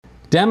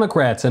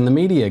Democrats and the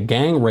media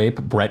gang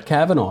rape Brett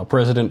Kavanaugh.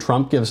 President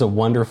Trump gives a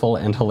wonderful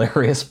and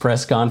hilarious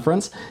press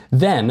conference.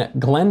 Then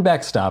Glenn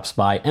Beck stops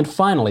by. And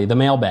finally, the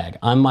mailbag.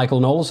 I'm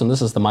Michael Knowles, and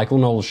this is The Michael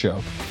Knowles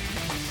Show.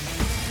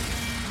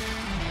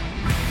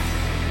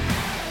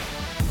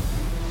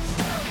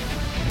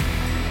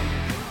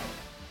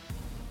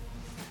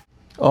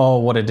 Oh,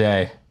 what a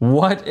day.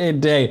 What a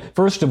day.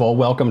 First of all,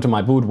 welcome to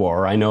my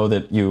boudoir. I know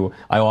that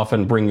I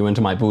often bring you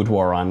into my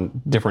boudoir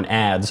on different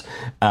ads.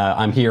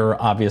 I'm here,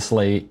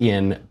 obviously,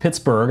 in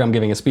Pittsburgh. I'm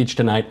giving a speech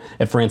tonight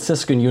at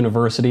Franciscan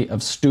University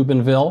of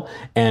Steubenville.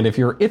 And if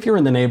you're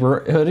in the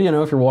neighborhood,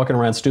 if you're walking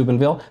around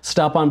Steubenville,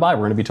 stop on by. We're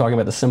going to be talking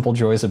about the simple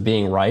joys of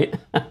being right.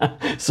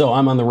 So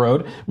I'm on the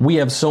road. We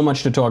have so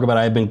much to talk about.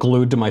 I've been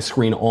glued to my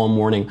screen all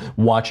morning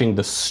watching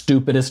the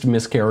stupidest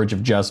miscarriage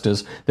of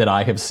justice that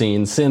I have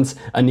seen since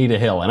Anita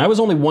Hill. And I was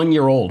only 1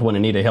 year old when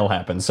Anita Hill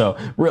happened, so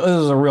this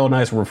is a real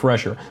nice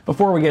refresher.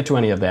 Before we get to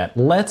any of that,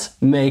 let's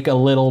make a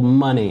little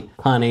money,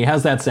 honey.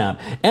 How's that sound?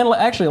 And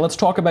actually, let's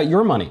talk about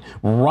your money.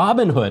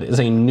 Robinhood is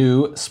a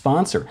new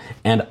sponsor,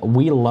 and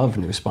we love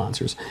new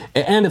sponsors.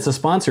 And it's a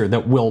sponsor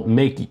that will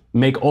make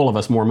all of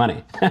us more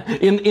money,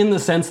 in the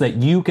sense that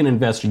you can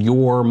invest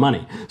your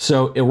money.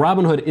 So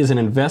Robinhood is an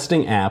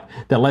investing app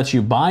that lets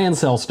you buy and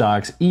sell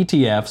stocks,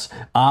 ETFs,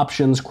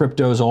 options,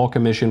 cryptos, all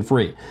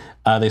commission-free.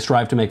 They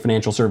strive to make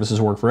financial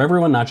services work for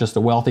everyone, not just the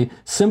wealthy.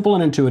 Simple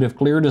and intuitive,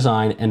 clear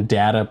design, and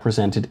data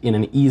presented in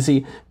an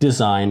easy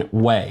design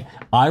way.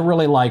 I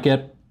really like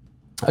it.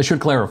 I should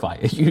clarify.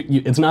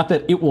 It's not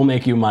that it will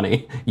make you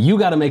money. You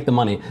got to make the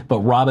money, but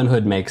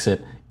Robinhood makes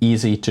it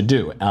easy to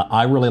do.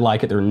 I really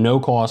like it. There are no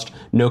cost,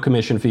 no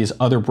commission fees.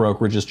 Other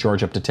brokerages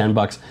charge up to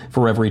 $10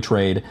 for every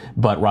trade,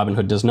 but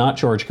Robinhood does not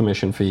charge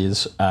commission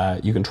fees.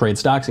 You can trade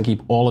stocks and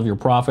keep all of your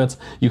profits.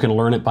 You can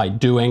learn it by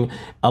doing.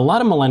 A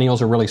lot of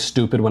millennials are really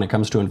stupid when it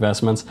comes to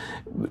investments.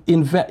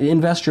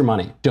 Invest your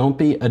money. Don't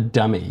be a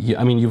dummy.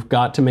 You've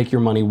got to make your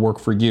money work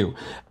for you.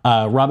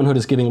 Robinhood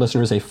is giving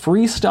listeners a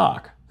free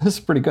stock. This is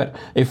pretty good.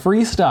 A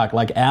free stock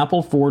like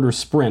Apple, Ford, or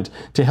Sprint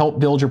to help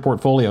build your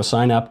portfolio.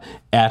 Sign up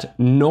at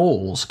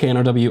Knowles,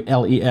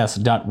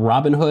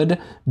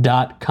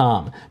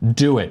 KNOWLES.robinhood.com.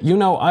 Do it.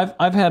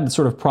 I've had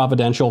sort of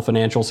providential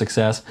financial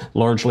success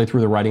largely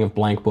through the writing of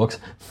blank books.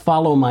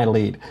 Follow my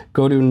lead.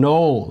 Go to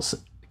Knowles,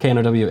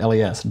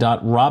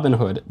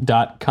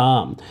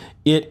 KNOWLES.robinhood.com.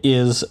 It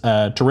is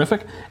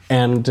terrific,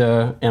 and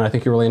I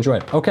think you'll really enjoy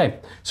it. Okay,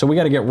 so we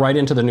got to get right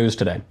into the news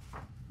today.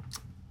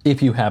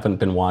 If you haven't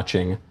been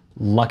watching,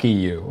 lucky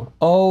you.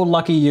 Oh,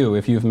 lucky you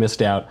if you've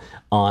missed out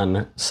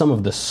on some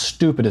of the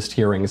stupidest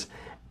hearings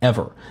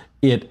ever.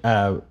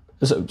 So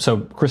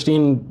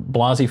Christine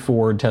Blasey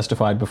Ford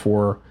testified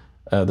before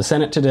the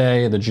Senate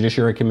today, the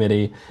Judiciary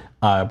Committee.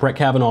 Brett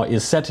Kavanaugh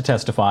is set to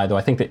testify, though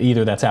I think that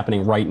either that's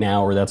happening right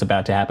now or that's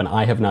about to happen.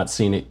 I have not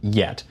seen it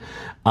yet.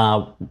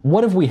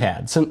 What have we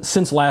had?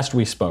 Since last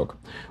we spoke,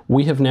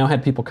 we have now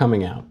had people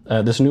coming out.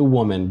 This new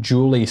woman,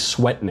 Julie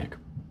Swetnick,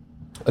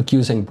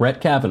 accusing Brett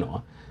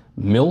Kavanaugh,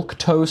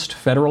 milquetoast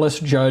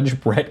Federalist Judge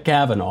Brett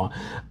Kavanaugh,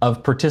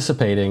 of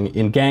participating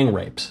in gang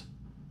rapes,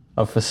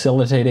 of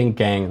facilitating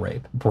gang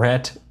rape.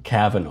 Brett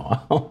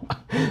Kavanaugh.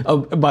 Oh,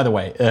 by the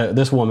way,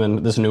 this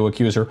woman, this new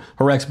accuser,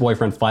 her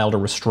ex-boyfriend filed a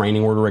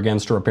restraining order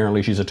against her.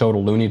 Apparently she's a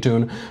total Looney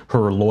Tune.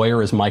 Her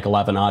lawyer is Michael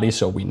Avenatti,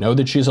 so we know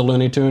that she's a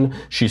Looney Tune.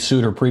 She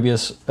sued her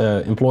previous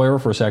employer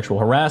for sexual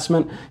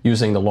harassment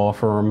using the law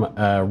firm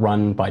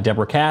run by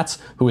Deborah Katz,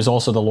 who is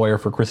also the lawyer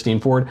for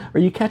Christine Ford. Are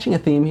you catching a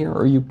theme here?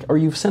 Are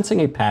you sensing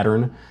a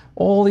pattern?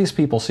 All these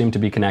people seem to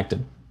be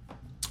connected.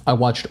 I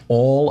watched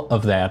all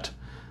of that,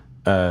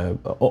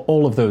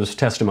 all of those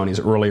testimonies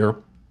earlier.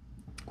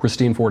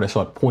 Christine Ford, I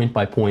saw it point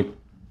by point.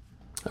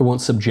 I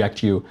won't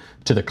subject you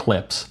to the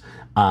clips,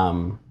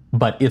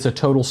 but it's a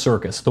total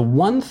circus. The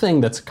one thing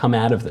that's come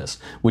out of this,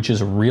 which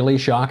is really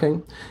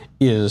shocking,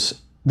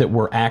 is that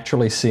we're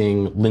actually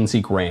seeing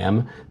Lindsey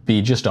Graham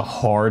be just a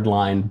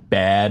hardline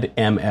bad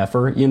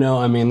MFer.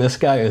 This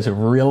guy is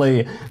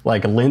really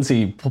like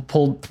Lindsey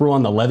pulled through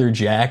on the leather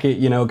jacket,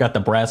 got the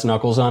brass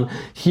knuckles on.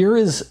 Here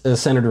is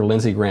Senator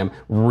Lindsey Graham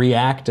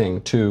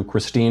reacting to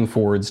Christine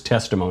Ford's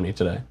testimony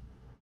today.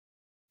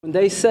 When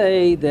they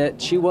say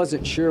that she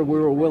wasn't sure we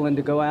were willing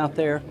to go out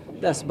there,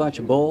 that's a bunch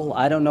of bull.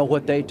 I don't know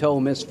what they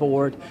told Miss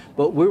Ford,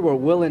 but we were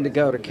willing to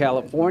go to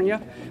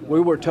California. We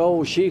were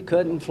told she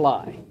couldn't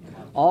fly.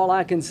 All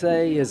I can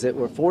say is that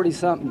we're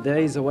 40-something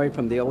days away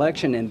from the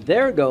election, and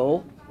their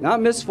goal, not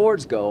Miss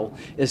Ford's goal,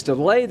 is to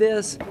delay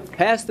this,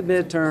 pass the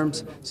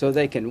midterms, so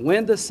they can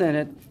win the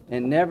Senate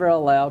and never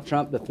allow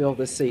Trump to fill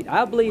the seat.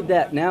 I believe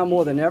that now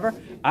more than ever.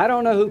 I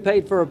don't know who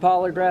paid for a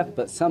polygraph,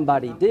 but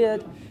somebody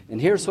did,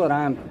 and here's what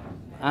I'm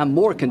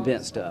more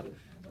convinced of.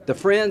 The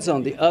friends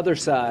on the other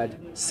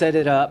side set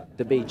it up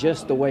to be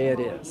just the way it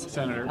is.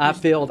 Senator, I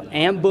feel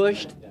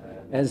ambushed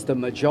as the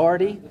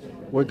majority.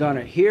 We're going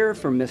to hear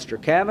from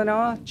Mr.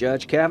 Kavanaugh,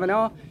 Judge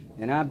Kavanaugh,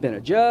 and I've been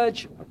a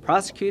judge, a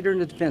prosecutor,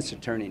 and a defense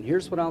attorney, and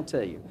here's what I'll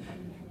tell you.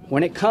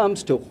 When it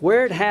comes to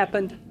where it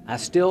happened, I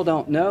still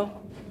don't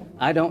know.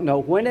 I don't know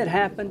when it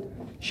happened.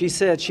 She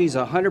said she's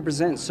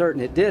 100%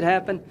 certain it did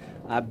happen.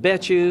 I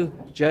bet you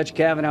Judge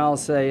Kavanaugh will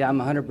say, I'm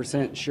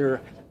 100%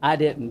 sure I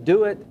didn't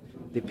do it.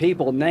 The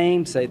people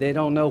named say they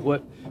don't know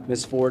what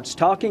Ms. Ford's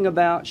talking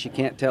about. She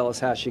can't tell us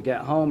how she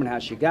got home and how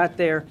she got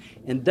there.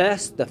 And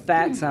thus, the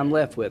facts I'm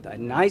left with. A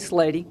nice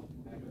lady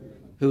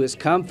who has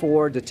come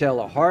forward to tell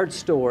a hard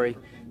story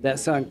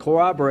that's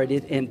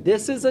uncorroborated, and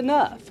this is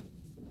enough.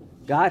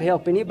 God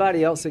help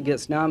anybody else that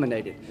gets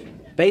nominated.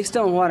 Based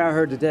on what I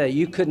heard today,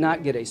 you could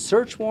not get a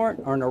search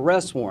warrant or an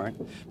arrest warrant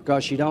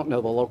because you don't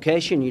know the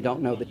location, you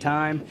don't know the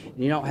time, and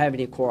you don't have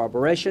any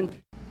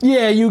corroboration.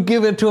 Yeah, you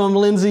give it to him,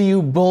 Lindsey,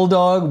 you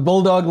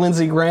bulldog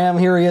Lindsey Graham.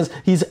 Here he is.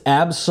 He's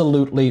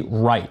absolutely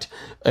right.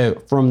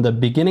 From the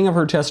beginning of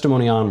her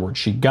testimony onward,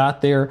 she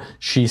got there,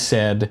 she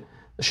sat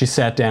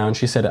down,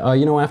 she said,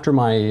 after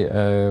my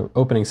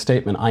opening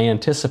statement, I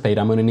anticipate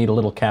I'm going to need a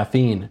little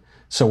caffeine,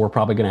 so we're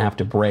probably going to have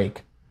to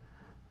break.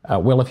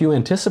 Well, if you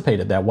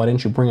anticipated that, why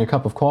didn't you bring a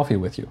cup of coffee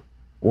with you?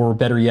 Or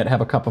better yet,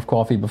 have a cup of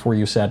coffee before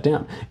you sat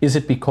down? Is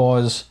it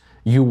because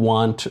you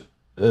want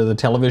the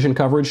television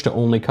coverage to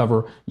only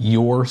cover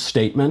your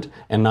statement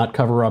and not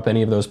cover up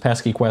any of those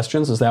pesky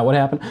questions? Is that what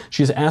happened?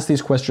 She's asked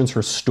these questions.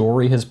 Her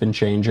story has been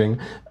changing.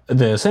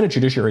 The Senate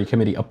Judiciary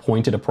Committee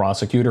appointed a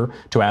prosecutor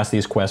to ask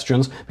these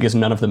questions because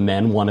none of the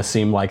men want to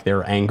seem like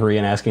they're angry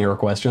and asking her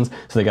questions.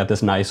 So they got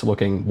this nice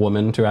looking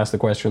woman to ask the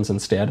questions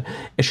instead.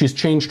 She's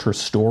changed her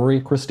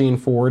story, Christine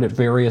Ford, at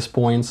various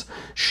points.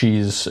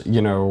 She's, I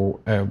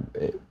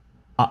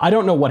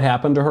don't know what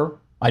happened to her.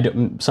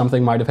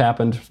 Something might have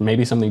happened,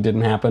 maybe something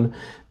didn't happen,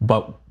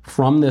 but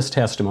from this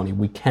testimony,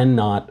 we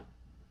cannot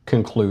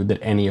conclude that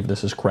any of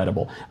this is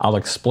credible. I'll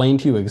explain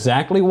to you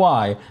exactly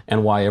why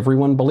and why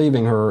everyone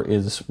believing her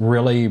is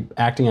really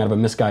acting out of a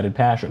misguided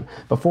passion.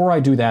 Before I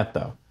do that,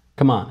 though,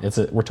 come on,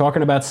 we're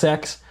talking about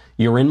sex.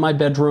 You're in my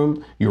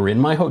bedroom. You're in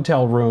my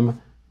hotel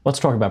room. Let's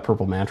talk about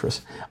Purple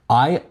Mattress.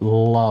 I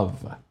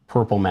love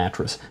Purple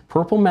Mattress.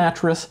 Purple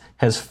Mattress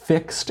has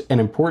fixed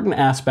an important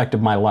aspect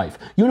of my life.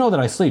 You know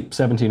that I sleep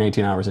 17,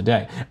 18 hours a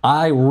day.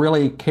 I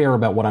really care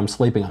about what I'm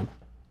sleeping on.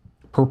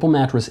 Purple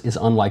Mattress is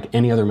unlike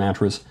any other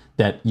mattress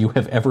that you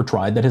have ever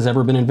tried that has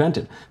ever been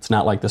invented. It's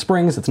not like the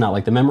springs. It's not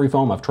like the memory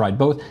foam. I've tried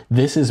both.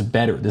 This is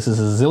better. This is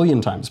a zillion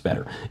times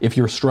better. If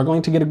you're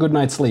struggling to get a good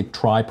night's sleep,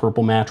 try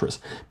Purple Mattress.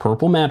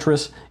 Purple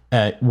Mattress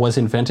was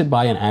invented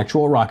by an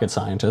actual rocket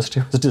scientist.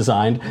 It was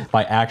designed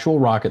by actual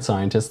rocket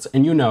scientists.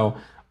 And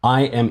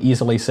I am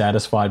easily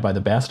satisfied by the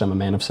best. I'm a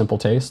man of simple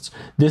tastes.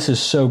 This is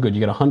so good. You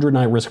get a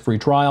 100-night risk-free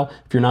trial.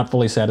 If you're not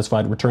fully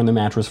satisfied, return the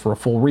mattress for a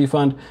full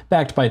refund,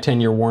 backed by a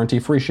 10-year warranty,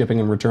 free shipping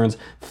and returns.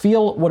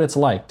 Feel what it's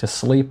like to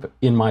sleep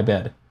in my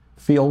bed.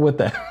 Feel what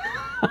that...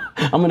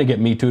 I'm going to get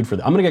Me Too'd for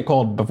that. I'm going to get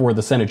called before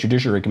the Senate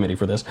Judiciary Committee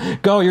for this.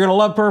 Go, you're going to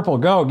love purple.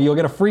 Go, you'll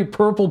get a free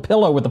purple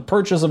pillow with the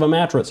purchase of a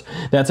mattress.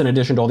 That's in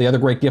addition to all the other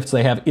great gifts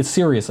they have.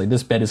 Seriously,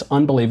 this bed is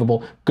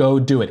unbelievable. Go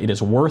do it. It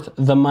is worth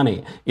the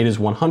money. It is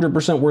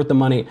 100% worth the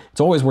money. It's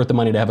always worth the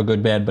money to have a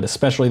good bed, but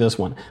especially this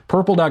one.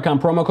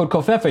 Purple.com, promo code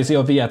COFEFE,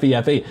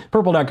 C-O-V-F-E-F-E.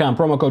 Purple.com,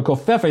 promo code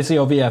COFEFE,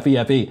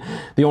 C-O-V-F-E-F-E.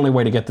 The only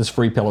way to get this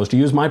free pillow is to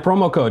use my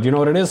promo code. You know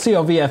what it is?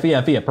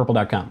 C-O-V-F-E-F-E at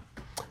purple.com.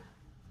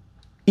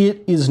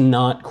 It is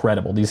not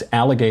credible. These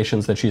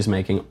allegations that she's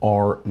making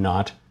are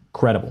not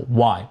credible.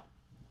 Why?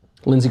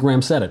 Lindsey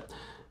Graham said it.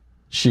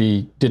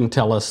 She didn't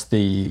tell us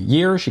the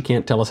year. She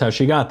can't tell us how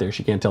she got there.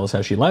 She can't tell us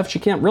how she left. She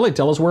can't really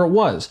tell us where it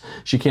was.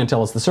 She can't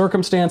tell us the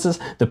circumstances.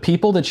 The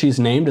people that she's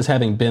named as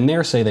having been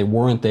there say they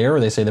weren't there, or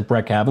they say that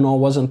Brett Kavanaugh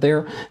wasn't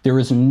there. There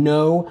is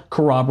no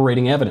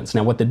corroborating evidence.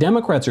 Now, what the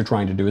Democrats are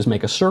trying to do is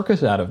make a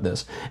circus out of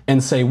this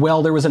and say,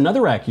 well, there was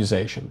another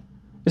accusation.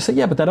 You say,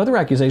 yeah, but that other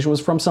accusation was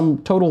from some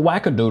total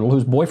wackadoodle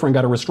whose boyfriend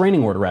got a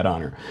restraining order out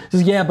on her. He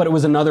says, yeah, but it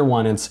was another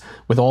one. It's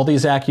with all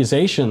these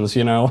accusations,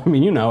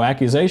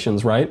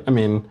 accusations, right?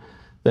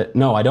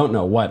 No, I don't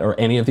know. What? Are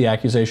any of the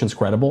accusations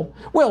credible?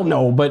 Well,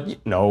 no,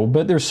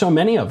 but there's so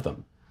many of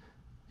them.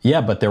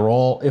 Yeah, but they're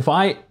all, if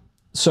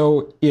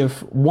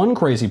one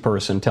crazy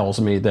person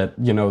tells me that,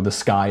 the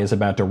sky is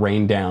about to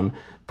rain down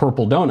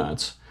purple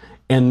donuts,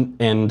 and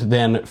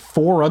then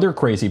 4 other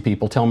crazy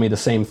people tell me the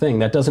same thing,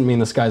 that doesn't mean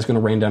the sky's going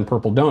to rain down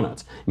purple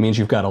donuts. It means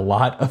you've got a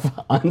lot of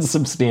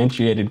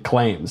unsubstantiated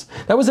claims.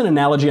 That was an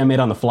analogy I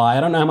made on the fly.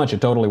 I don't know how much it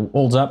totally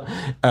holds up,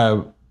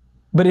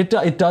 but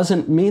it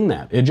doesn't mean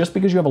that. Just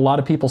because you have a lot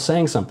of people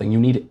saying something, you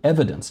need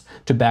evidence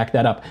to back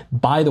that up.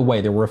 By the way,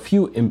 there were a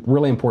few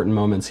really important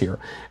moments here.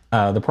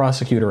 The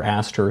prosecutor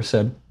asked her,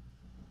 said,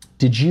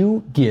 did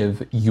you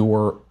give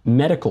your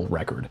medical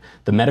record,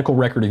 the medical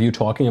record of you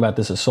talking about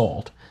this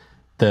assault,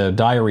 the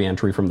diary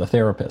entry from the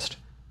therapist,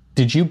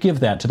 did you give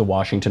that to the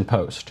Washington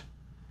Post?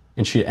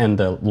 And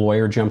the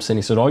lawyer jumps in.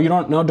 He said, oh,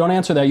 don't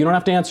answer that. You don't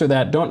have to answer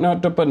that.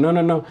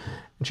 No.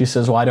 And she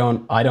says, well,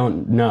 I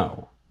don't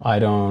know.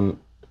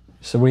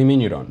 So what do you mean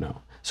you don't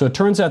know? So it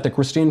turns out that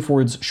Christine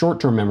Ford's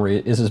short-term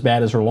memory is as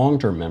bad as her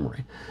long-term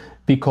memory,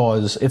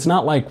 because it's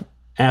not like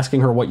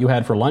asking her what you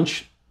had for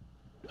lunch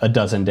a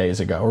dozen days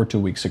ago or 2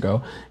 weeks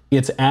ago.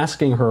 It's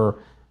asking her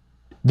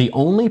the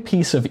only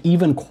piece of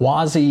even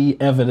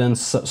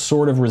quasi-evidence,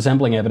 sort of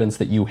resembling evidence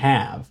that you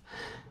have,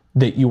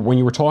 when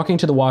you were talking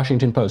to the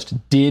Washington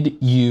Post, did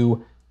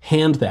you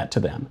hand that to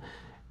them.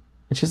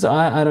 And she says,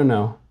 I don't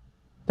know.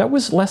 That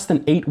was less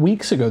than 8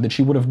 weeks ago that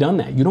she would have done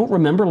that. You don't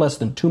remember less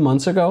than 2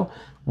 months ago?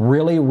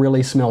 Really,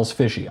 really smells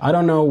fishy. I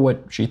don't know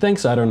what she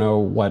thinks. I don't know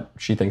what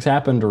she thinks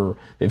happened, or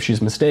if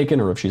she's mistaken,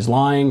 or if she's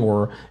lying,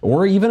 or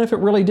even if it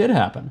really did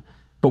happen.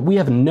 But we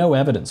have no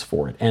evidence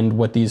for it. And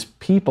what these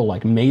people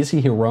like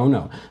Mazie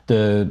Hirono,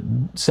 the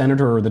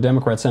senator, or the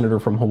Democrat senator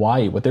from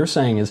Hawaii, what they're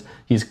saying is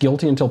he's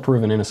guilty until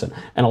proven innocent.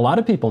 And a lot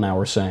of people now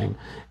are saying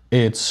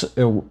he's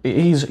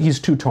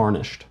too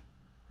tarnished.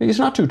 He's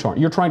not too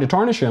tarnished. You're trying to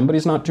tarnish him, but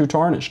he's not too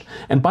tarnished.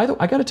 And by the way,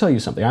 I got to tell you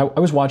something. I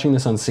was watching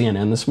this on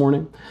CNN this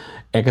morning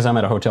because I'm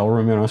at a hotel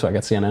room, so I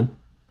got CNN.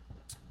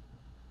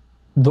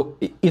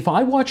 If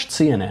I watched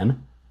CNN,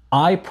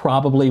 I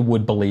probably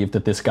would believe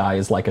that this guy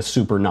is like a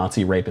super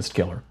Nazi rapist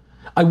killer.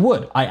 I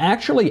would. I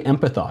actually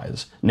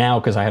empathize now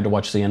because I had to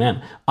watch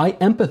CNN. I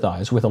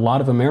empathize with a lot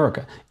of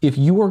America. If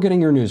you were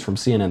getting your news from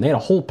CNN, they had a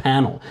whole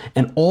panel,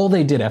 and all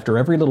they did after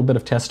every little bit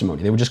of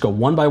testimony, they would just go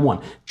one by one.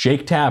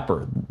 Jake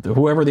Tapper,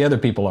 whoever the other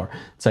people are,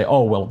 say,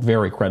 oh, well,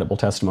 very credible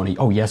testimony.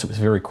 Oh, yes, it was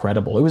very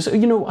credible. It was,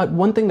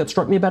 one thing that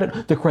struck me about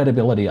it, the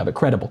credibility of it.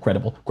 Credible.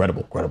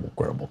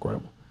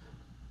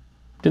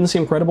 Didn't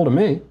seem credible to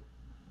me.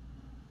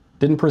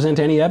 Didn't present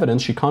any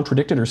evidence. She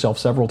contradicted herself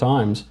several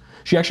times.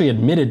 She actually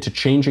admitted to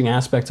changing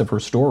aspects of her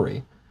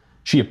story.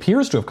 She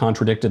appears to have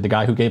contradicted the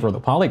guy who gave her the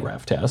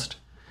polygraph test.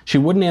 She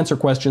wouldn't answer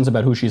questions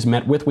about who she's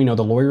met with. We know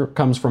the lawyer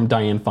comes from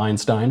Dianne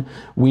Feinstein.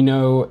 We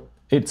know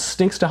it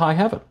stinks to high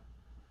heaven.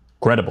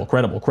 Credible.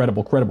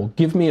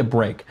 Give me a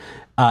break.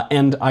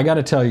 And I got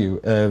to tell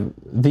you,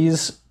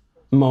 these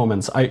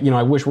moments,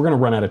 I wish we're going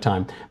to run out of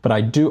time, but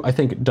I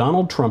think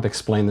Donald Trump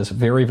explained this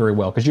very, very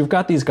well, because you've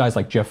got these guys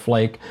like Jeff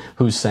Flake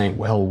who's saying,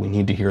 well, we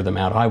need to hear them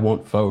out. I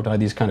won't vote.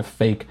 These kind of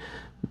fake,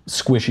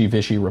 squishy,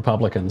 vishy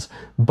Republicans.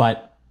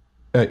 But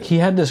he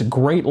had this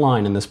great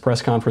line in this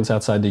press conference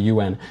outside the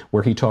UN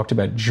where he talked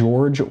about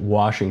George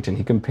Washington.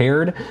 He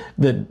compared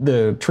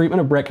the treatment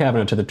of Brett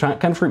Kavanaugh to the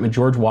kind of treatment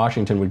George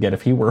Washington would get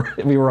if he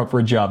were up for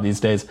a job these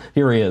days.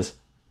 Here he is.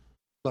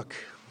 Look,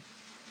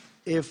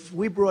 if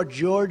we brought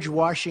George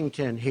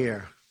Washington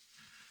here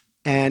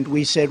and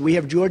we said we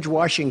have George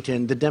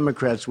Washington, the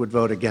Democrats would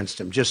vote against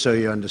him, just so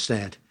you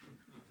understand.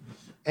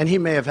 And he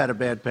may have had a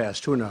bad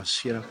past. Who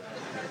knows?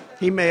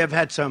 He may have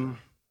had some,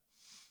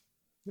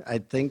 I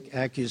think,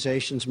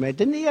 accusations made.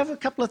 Didn't he have a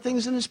couple of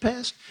things in his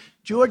past?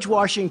 George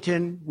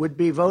Washington would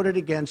be voted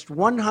against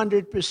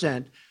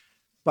 100%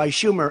 by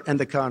Schumer and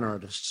the con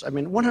artists.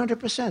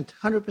 100%,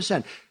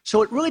 100%.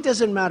 So it really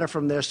doesn't matter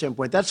from their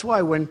standpoint. That's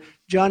why when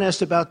John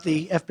asked about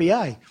the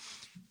FBI,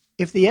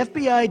 if the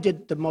FBI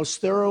did the most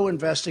thorough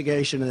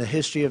investigation in the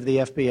history of the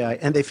FBI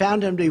and they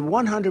found him to be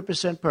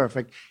 100%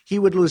 perfect, he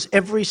would lose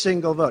every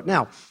single vote.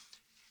 Now,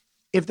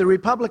 if the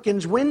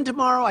Republicans win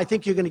tomorrow, I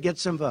think you're going to get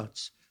some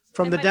votes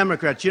from the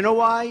Democrats. You know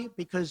why?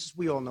 Because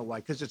we all know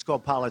why, because it's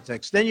called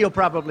politics. Then you'll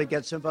probably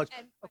get some votes.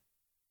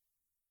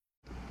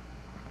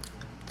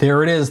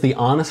 There it is, the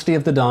honesty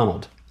of the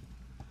Donald.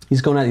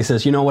 He's going out, he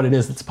says, you know what it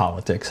is? It's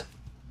politics.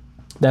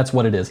 That's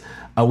what it is.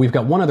 We've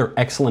got one other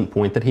excellent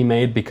point that he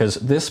made, because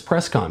this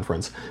press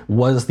conference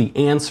was the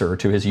answer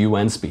to his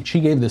UN speech. He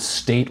gave this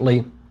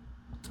stately,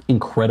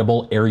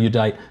 incredible,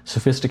 erudite,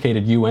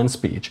 sophisticated UN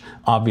speech.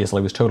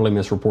 Obviously, was totally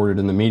misreported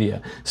in the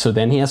media. So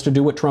then he has to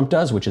do what Trump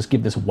does, which is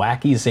give this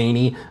wacky,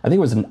 zany, I think it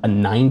was a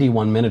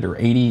 91-minute or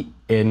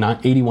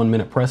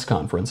 81-minute press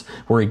conference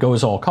where he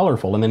goes all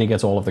colorful and then he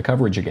gets all of the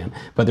coverage again.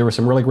 But there were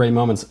some really great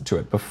moments to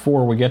it.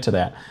 Before we get to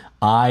that,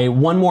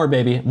 one more,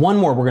 baby. One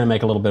more, we're going to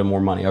make a little bit more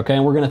money, okay?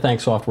 And we're going to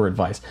thank Software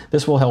Advice.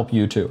 This will help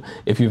you too.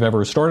 If you've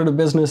ever started a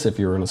business, if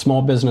you're in a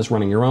small business,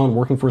 running your own,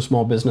 working for a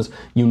small business,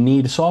 you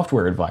need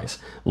Software Advice.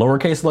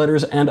 Lowercase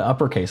letters and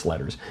uppercase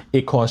letters.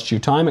 It costs you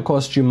time, it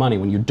costs you money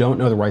when you don't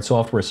know the right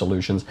software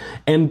solutions.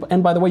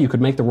 And by the way, you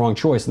could make the wrong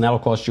choice and that'll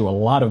cost you a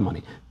lot of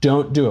money.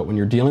 Don't do it. When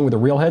you're dealing with a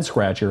real head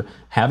scratcher,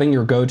 having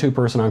your go-to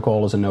person on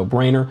call is a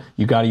no-brainer.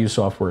 You got to use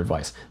Software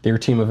Advice. Their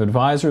team of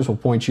advisors will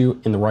point you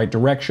in the right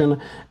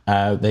direction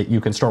that you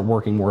can start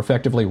working more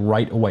effectively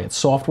right away.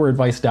 It's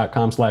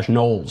softwareadvice.com/Knowles,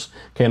 Knowles.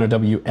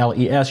 You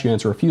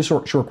answer a few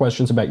short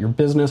questions about your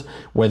business,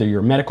 whether you're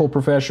a medical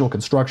professional,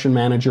 construction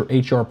manager,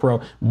 HR pro,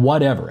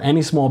 whatever.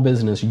 Any small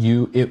business,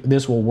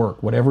 this will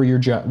work. Whatever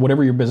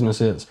your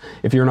business is.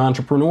 If you're an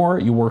entrepreneur,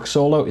 you work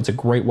solo, it's a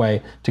great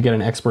way to get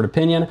an expert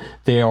opinion.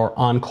 They are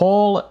on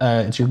call.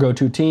 It's your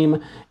go-to team,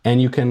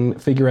 and you can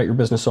figure out your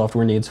business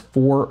software needs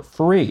for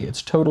free.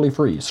 It's totally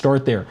free.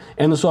 Start there.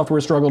 End the software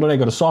struggle today.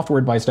 Go to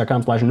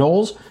softwareadvice.com/Knowles,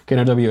 Knowles,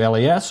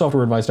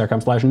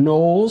 softwareadvice.com/Knowles,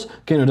 Knowles,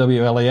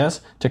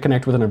 to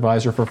connect with an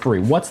advisor for free.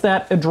 What's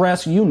that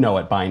address? You know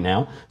it by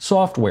now.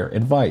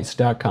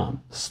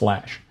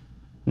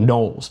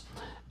 Softwareadvice.com/Knowles.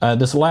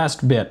 This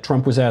last bit,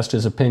 Trump was asked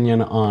his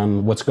opinion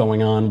on what's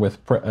going on with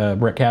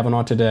Brett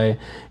Kavanaugh today,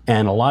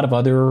 and a lot of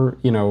other,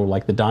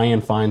 like the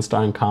Dianne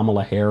Feinstein,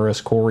 Kamala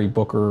Harris, Cory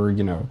Booker,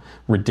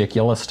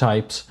 ridiculous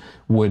types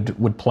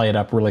would play it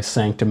up really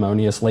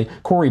sanctimoniously.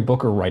 Cory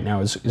Booker right now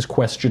is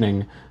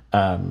questioning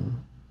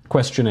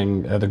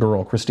questioning the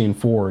girl, Christine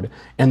Ford,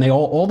 and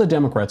all the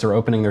Democrats are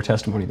opening their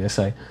testimony. They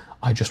say,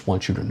 I just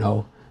want you to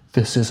know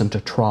this isn't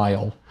a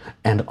trial,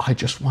 and I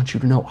just want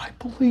you to know I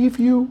believe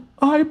you.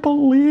 I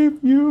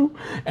believe you.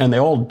 And they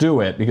all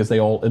do it because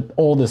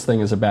all this thing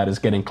is about is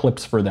getting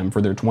clips for them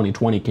for their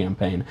 2020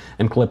 campaign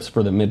and clips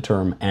for the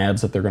midterm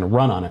ads that they're going to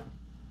run on it.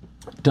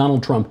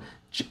 Donald Trump,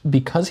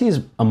 because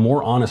he's a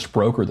more honest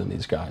broker than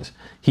these guys,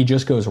 he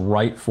just goes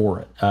right for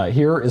it.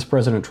 Here is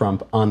President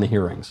Trump on the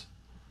hearings.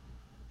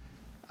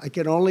 I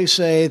can only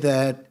say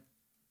that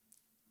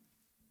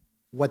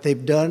what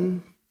they've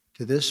done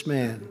to this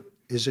man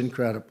is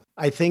incredible.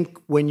 I think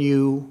when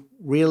you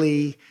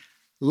really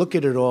look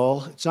at it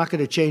all, it's not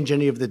going to change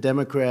any of the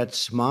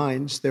Democrats'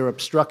 minds. They're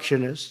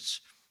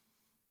obstructionists.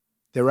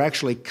 They're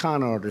actually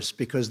con artists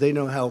because they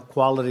know how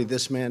quality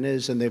this man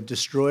is, and they've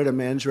destroyed a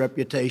man's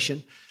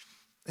reputation,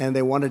 and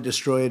they want to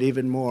destroy it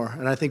even more.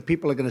 And I think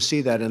people are going to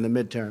see that in the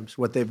midterms,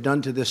 what they've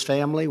done to this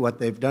family, what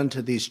they've done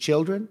to these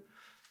children,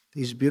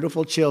 these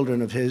beautiful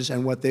children of his,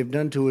 and what they've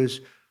done to his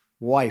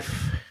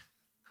wife.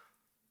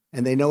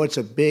 And they know it's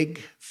a big,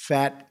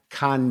 fat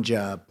con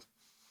job.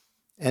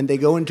 And they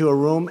go into a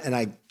room, and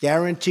I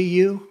guarantee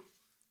you,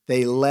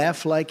 they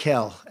laugh like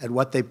hell at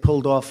what they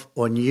pulled off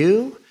on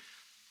you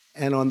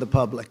and on the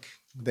public.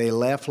 They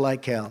laugh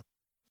like hell.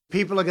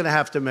 People are going to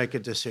have to make a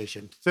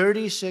decision.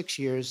 36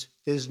 years,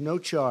 there's no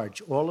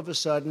charge. All of a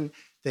sudden,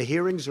 the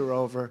hearings are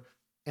over,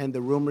 and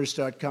the rumors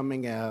start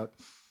coming out.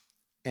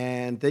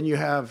 And then you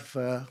have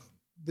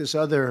this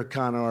other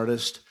con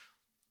artist,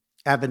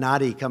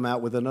 Avenatti, come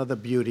out with another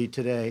beauty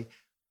today.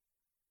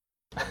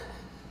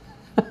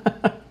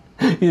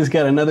 He's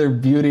got another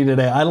beauty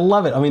today. I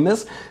love it. I mean,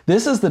 this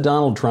is the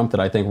Donald Trump that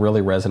I think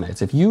really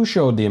resonates. If you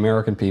showed the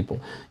American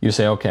people, you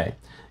say, okay,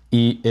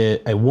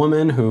 a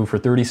woman who for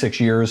 36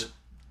 years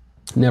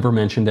never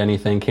mentioned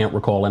anything, can't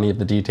recall any of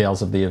the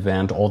details of the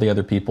event, all the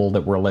other people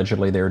that were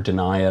allegedly there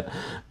deny it,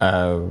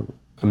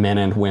 men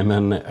and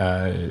women,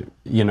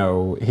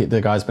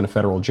 the guy's been a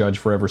federal judge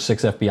forever,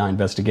 6 FBI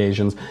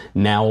investigations.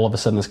 Now all of a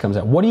sudden this comes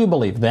out. What do you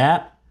believe,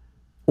 that?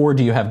 Or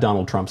do you have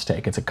Donald Trump's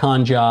take? It's a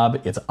con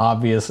job, it's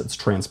obvious, it's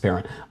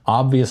transparent.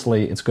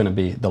 Obviously, it's going to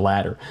be the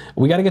latter.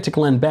 We got to get to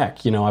Glenn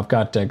Beck. I've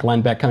got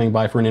Glenn Beck coming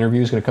by for an interview.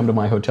 He's going to come to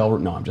my hotel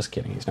room. No, I'm just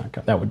kidding. He's not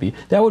coming.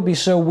 That would be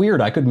so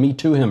weird. I could Me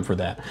Too him for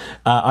that.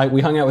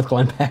 We hung out with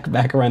Glenn Beck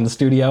back around the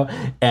studio,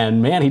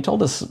 and man, he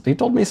told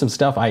me some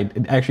stuff I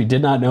actually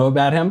did not know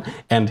about him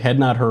and had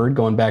not heard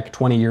going back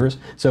 20 years.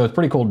 So it's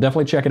pretty cool.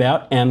 Definitely check it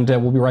out, and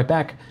we'll be right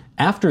back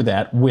after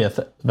that with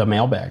the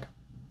Mailbag.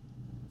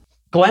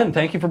 Glenn,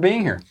 thank you for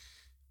being here.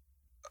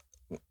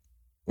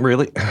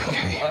 Really?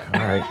 Okay.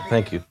 All right.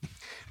 Thank you.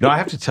 No, I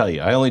have to tell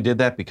you, I only did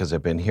that because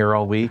I've been here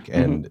all week.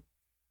 And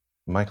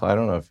Michael, I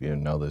don't know if you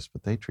know this,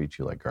 but they treat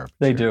you like garbage.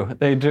 They do.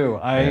 They do.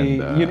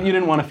 You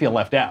didn't want to feel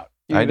left out.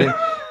 I did.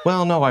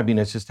 Well, no, I mean,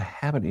 it's just a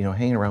habit,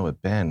 hanging around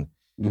with Ben.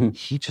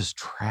 He just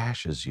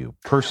trashes you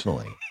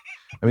personally.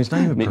 I mean, it's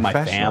not even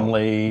professional. My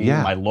family,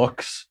 my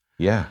looks.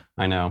 Yeah.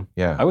 I know.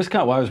 Yeah. I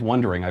was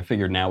wondering, I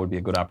figured now would be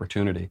a good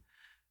opportunity.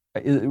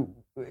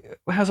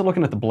 How's it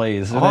looking at the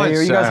Blaze? Are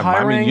you guys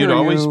hiring? I mean, you'd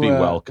always be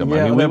welcome.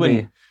 Yeah, I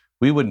mean,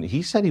 we wouldn't.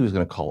 He said he was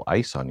going to call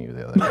ICE on you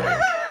the other day.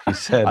 He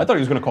said, I thought he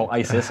was going to call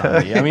ISIS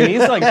on me. I mean,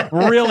 he's like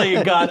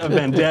really got a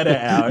vendetta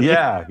out.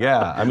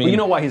 Yeah. I mean, you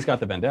know why he's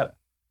got the vendetta?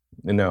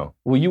 No.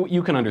 Well,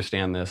 you can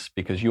understand this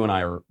because you and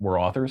I were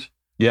authors.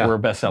 Yeah. We're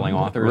best-selling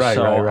authors.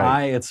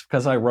 Right. It's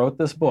because I wrote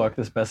this book,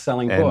 this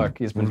best-selling book.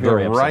 He's been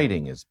very upset. The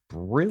writing is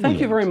brilliant.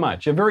 Thank you very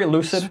much. Very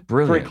lucid,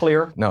 very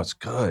clear. No, it's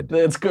good.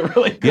 It's good,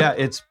 really good. Yeah,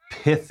 it's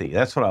pithy.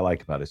 That's what I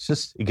like about it. It's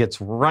just, it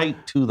gets right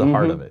to the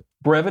heart of it.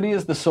 Brevity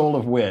is the soul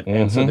of wit,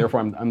 and so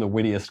therefore I'm the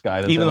wittiest guy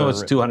that's even though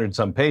ever it's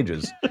 200-some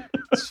pages.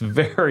 It's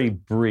very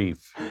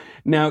brief.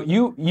 Now,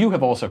 you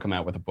have also come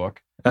out with a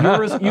book.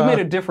 You made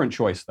a different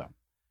choice, though.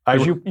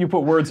 You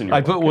put words in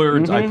your book.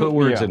 I put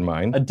words in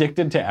mine.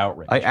 Addicted to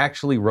Outrage. I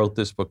actually wrote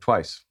this book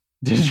twice.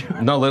 Did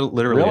you? No,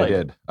 literally Really? I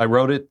did. I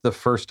wrote it the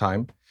first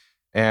time,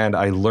 and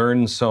I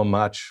learned so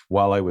much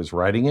while I was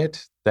writing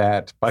it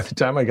that by the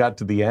time I got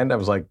to the end, I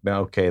was like,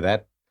 no, okay,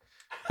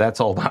 that's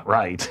all not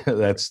right.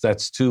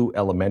 That's too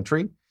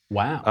elementary.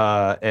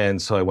 Wow. And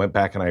so I went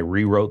back and I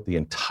rewrote the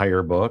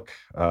entire book,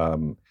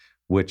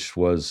 which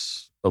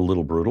was a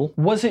little brutal.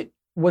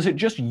 Was it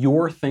just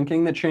your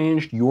thinking that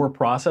changed your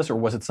process, or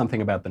was it something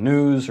about the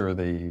news or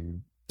the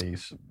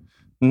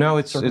No,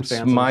 it's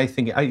my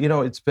thinking.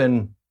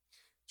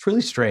 It's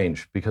really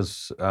strange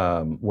because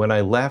when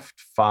I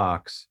left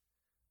Fox,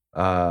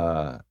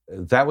 that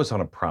was on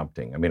a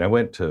prompting. I mean, I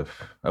went to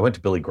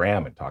Billy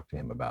Graham and talked to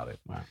him about it.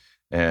 Wow.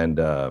 And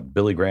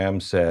Billy Graham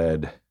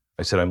said,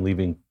 I'm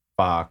leaving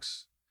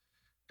Fox,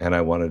 and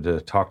I wanted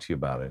to talk to you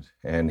about it.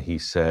 And he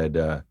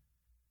said,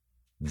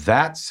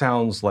 that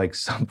sounds like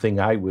something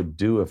I would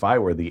do if I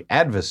were the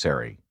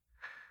adversary,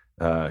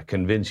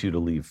 convince you to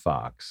leave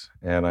Fox.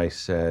 And I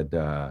said,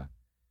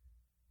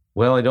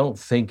 well, I don't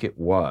think it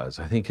was.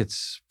 I think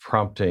it's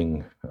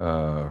prompting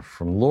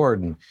from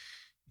Lord. And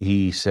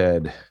he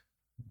said,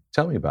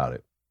 tell me about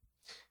it.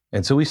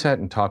 And so we sat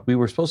and talked. We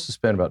were supposed to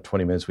spend about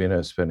 20 minutes. We ended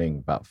up spending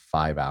about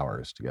 5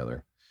 hours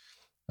together.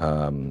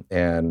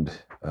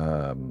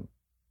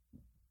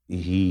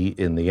 He,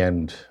 in the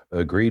end,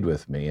 agreed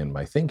with me in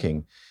my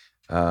thinking.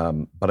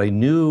 But I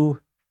knew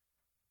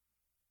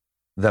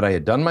that I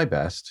had done my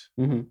best,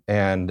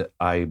 and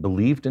I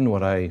believed in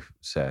what I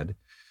said.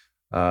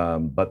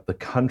 But the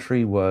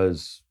country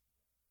was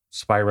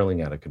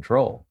spiraling out of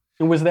control.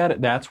 And was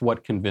that's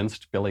what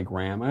convinced Billy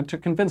Graham? To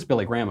convince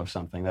Billy Graham of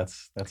something,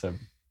 that's a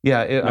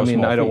Yeah, I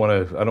mean, I don't want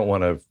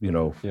to,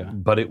 Yeah.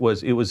 But it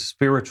was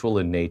spiritual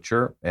in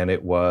nature, and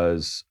it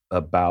was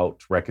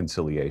about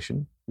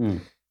reconciliation.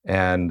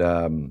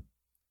 And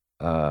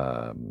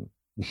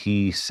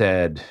he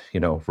said,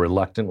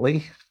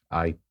 reluctantly,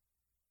 okay,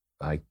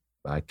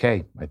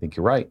 I think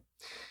you're right.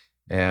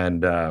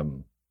 And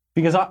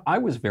because I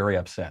was very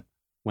upset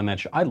when that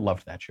show. I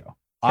loved that show.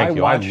 Thank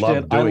you. Watched I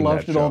it. I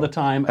loved it all show. the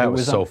time. That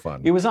was so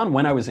fun. It was on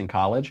when I was in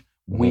college.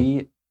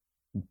 We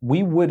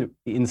would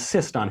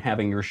insist on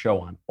having your show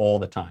on all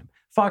the time.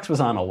 Fox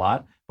was on a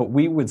lot, but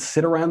we would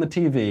sit around the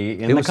TV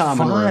in the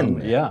common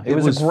room. Yeah, it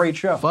was a great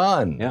show.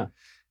 Fun. Yeah,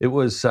 it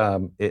was.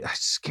 It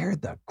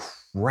scared the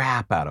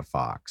crap out of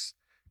Fox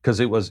because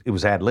it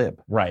was ad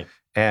lib. Right.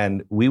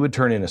 And we would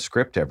turn in a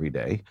script every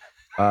day.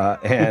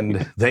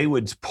 And they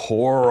would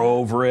pour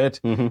over it,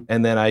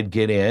 and then I'd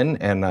get in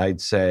and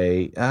I'd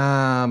say,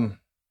 turn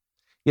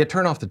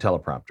off the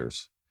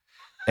teleprompters.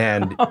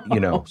 And,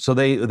 so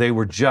they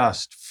were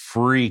just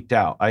freaked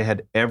out. I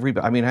had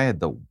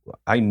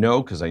I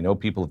know because I know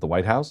people at the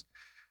White House.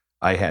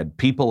 I had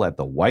people at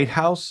the White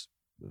House,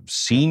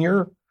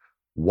 senior,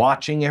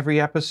 watching every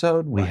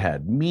episode. We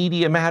had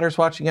Media Matters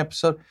watching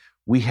episode.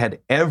 We had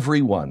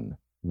everyone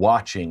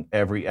watching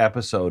every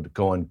episode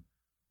going,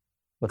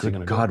 what's he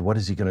going to do? God, what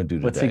is he going to do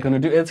today? What's he going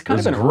to do? It's kind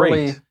of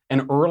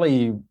an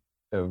early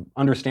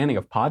understanding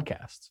of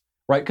podcasts,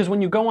 right? Because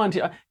when you go on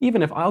to,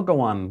 even if I'll go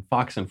on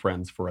Fox and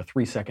Friends for a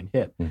 3-second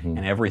hit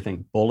and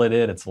everything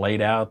bulleted, it's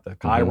laid out, the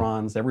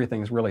chyrons,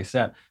 everything's really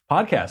set.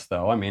 Podcasts,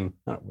 though, I mean,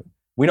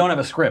 we don't have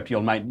a script.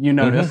 You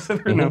notice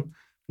there are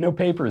no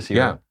papers here.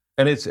 Yeah,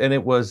 and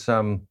it was,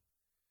 it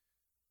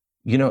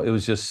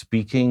was just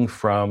speaking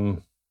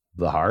from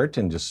the heart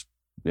and just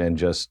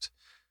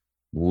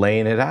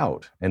laying it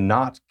out and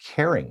not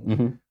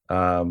caring,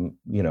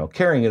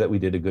 caring that we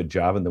did a good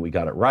job and that we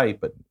got it right.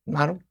 But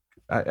what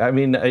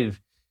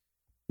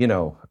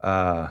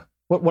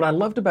I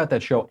loved about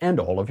that show and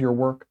all of your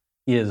work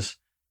is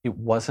it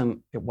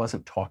wasn't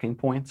talking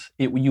points.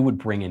 You would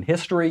bring in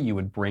history, you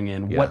would bring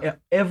in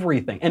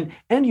everything,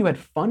 and you had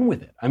fun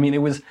with it. I mean, it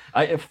was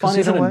fun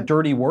isn't a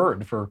dirty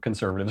word for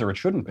conservatives, or it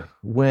shouldn't be.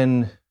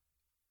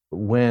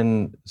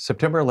 When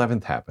September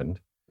 11th happened,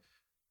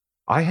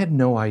 I had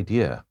no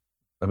idea.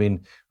 I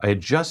mean, I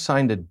had just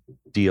signed a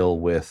deal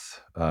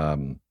with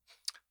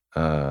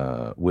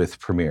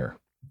Premiere,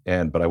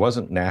 but I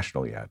wasn't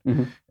national yet,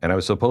 and I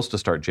was supposed to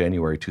start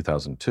January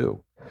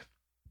 2002.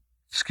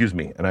 Excuse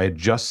me, and I had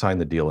just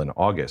signed the deal in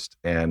August,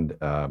 and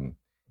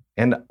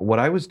what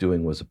I was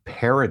doing was a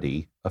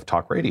parody of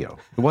talk radio.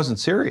 It wasn't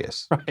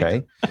serious.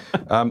 Okay,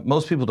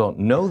 most people don't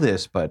know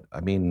this, but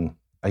I mean,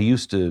 I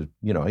used to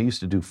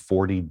do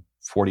 40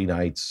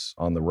 nights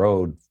on the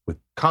road with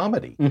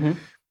comedy.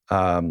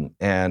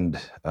 And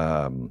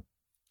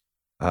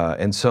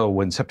so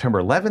when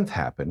September 11th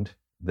happened,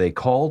 they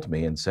called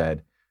me and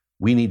said,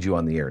 "We need you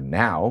on the air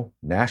now,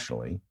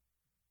 nationally."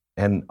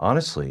 And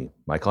honestly,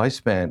 Michael, I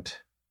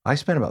spent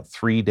about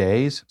 3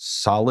 days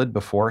solid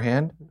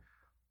beforehand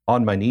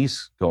on my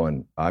knees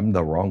going, "I'm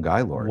the wrong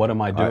guy, Lord. What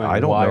am I doing?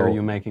 Why are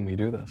you making me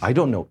do this? I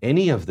don't know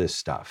any of this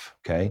stuff."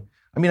 Okay.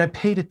 I mean, I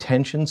paid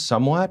attention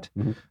somewhat.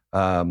 When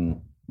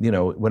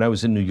I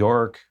was in New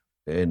York,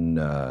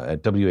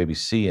 at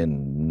WABC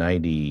in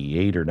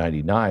 98 or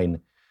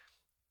 99,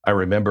 I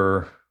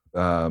remember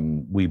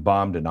we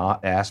bombed an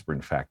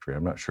aspirin factory.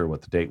 I'm not sure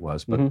what the date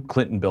was, but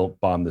Clinton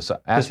bombed this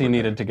aspirin. Because he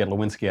needed to get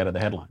Lewinsky out of the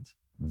headlines.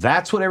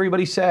 That's what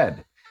everybody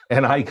said.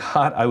 And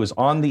I was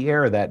on the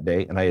air that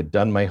day, and I had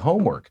done my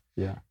homework.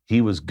 Yeah.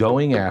 He was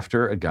going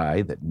after a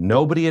guy that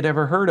nobody had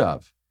ever heard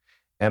of.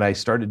 And I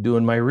started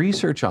doing my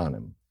research on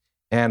him.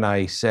 And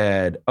I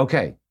said,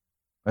 okay,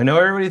 I know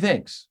everybody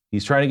thinks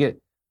he's trying to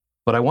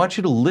but I want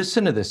you to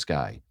listen to this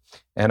guy.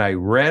 And I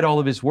read all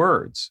of his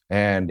words,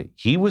 and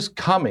he was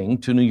coming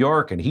to New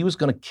York, and he was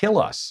going to kill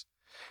us.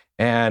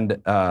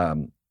 And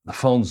the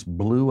phones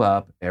blew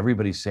up.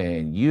 Everybody's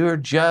saying, "You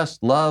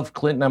just love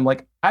Clinton." I'm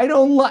like, I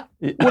don't like,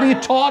 what are you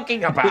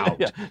talking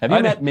about? Have you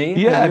met me?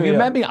 Yeah, have you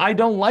met me? I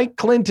don't like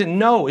Clinton.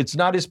 No, it's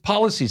not his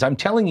policies. I'm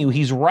telling you,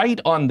 he's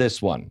right on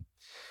this one.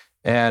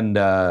 And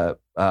I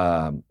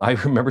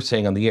remember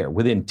saying on the air,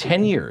 within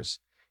 10 years,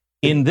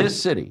 in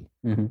this city,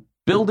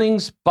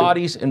 buildings,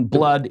 bodies, and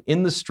blood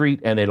in the street,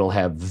 and it'll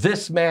have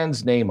this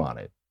man's name on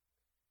it.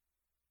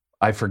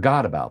 I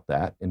forgot about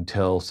that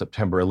until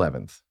September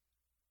 11th.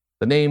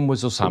 The name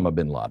was Osama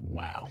bin Laden.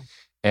 Wow.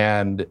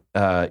 And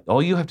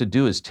all you have to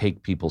do is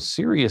take people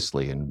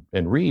seriously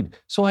and read.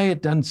 So I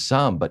had done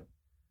some, but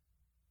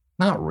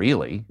not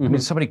really. I mean,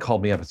 somebody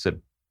called me up and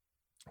said,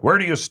 where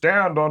do you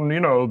stand on,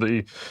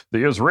 the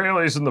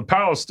Israelis and the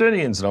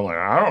Palestinians? And I'm like,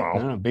 I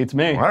don't know. Beats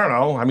me. I don't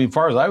know. I mean, as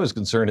far as I was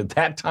concerned at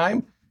that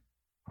time,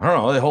 I don't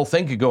know. The whole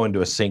thing could go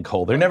into a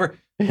sinkhole. They're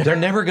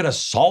never going to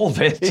solve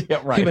it.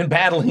 Yeah, right. We've been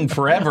battling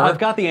forever. I've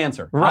got the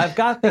answer. Right. I've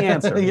got the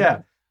answer.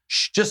 Yeah.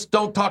 Just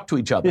don't talk to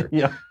each other.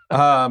 Yeah.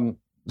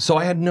 So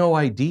I had no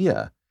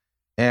idea.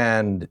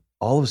 And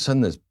all of a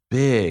sudden, this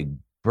big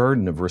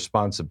burden of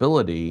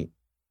responsibility,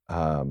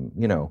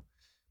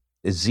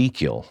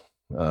 Ezekiel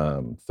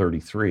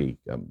 33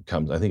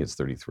 comes, I think it's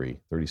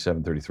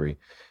 37, 33,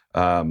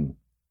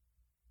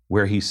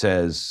 where he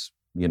says,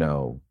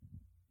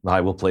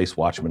 I will place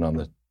watchmen on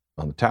the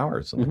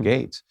towers, on the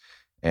gates.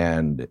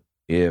 And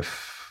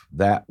if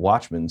that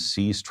watchman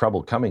sees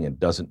trouble coming and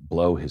doesn't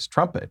blow his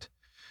trumpet,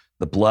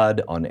 the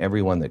blood on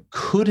everyone that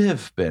could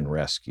have been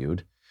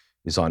rescued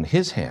is on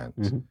his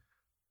hands.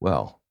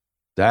 Well,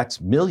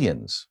 that's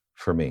millions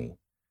for me.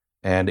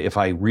 And if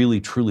I really,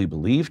 truly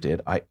believed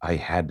it, I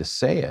had to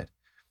say it.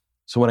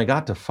 So when I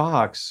got to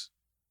Fox,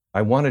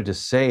 I wanted to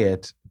say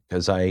it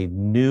because I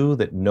knew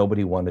that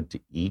nobody wanted to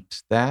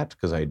eat that,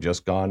 because I had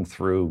just gone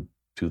through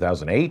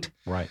 2008.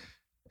 Right.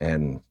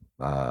 And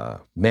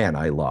man,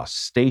 I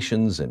lost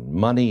stations and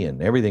money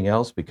and everything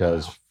else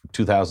because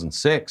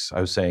 2006,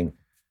 I was saying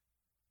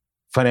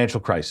financial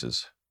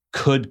crisis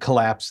could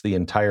collapse the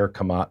entire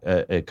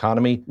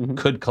economy,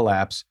 could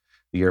collapse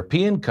the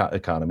European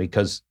economy,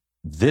 because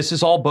this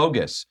is all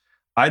bogus.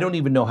 I don't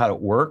even know how it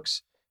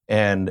works.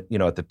 And,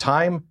 at the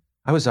time,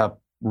 I was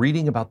up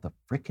reading about the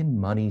frickin'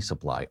 money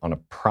supply on a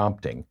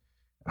prompting.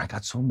 And I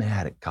got so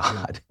mad at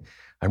God.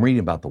 I'm reading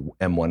about the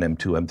M1,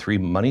 M2, M3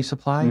 money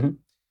supply. And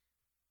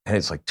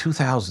it's like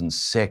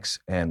 2006.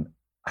 And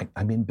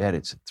I'm in bed.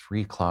 It's at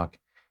 3 o'clock.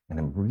 And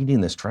I'm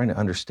reading this, trying to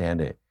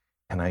understand it.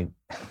 And I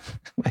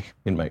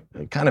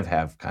kind of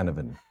have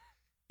an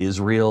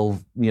Israel,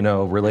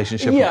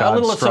 relationship. Yeah, God, a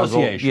little struggle.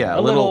 association. Yeah,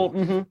 a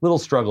little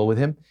struggle with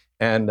him.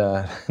 And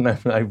I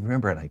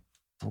remember, and I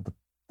pulled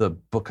the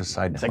book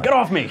aside. And Say, get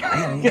off me!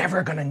 I'm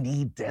never gonna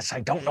need this. I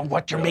don't know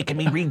what you're making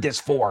me read this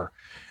for.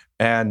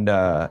 And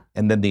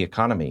then the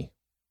economy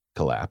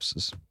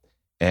collapses,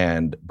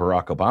 and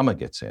Barack Obama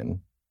gets in,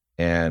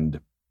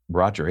 and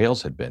Roger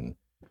Ailes had been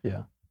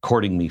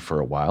courting me for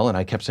a while, and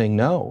I kept saying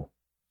no.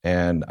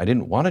 And I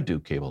didn't want to do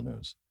cable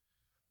news.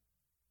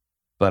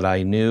 But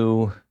I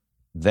knew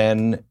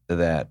then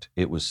that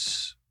it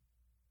was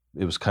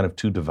kind of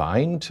too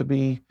divine to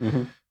be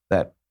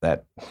that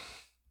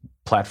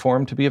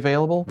platform to be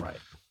available. Right.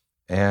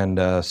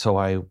 And so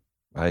I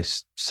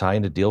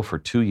signed a deal for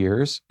 2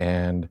 years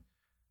and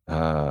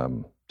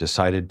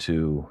decided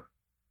to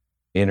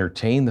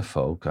entertain the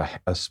folk.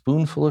 A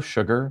spoonful of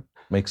sugar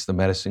makes the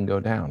medicine go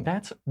down.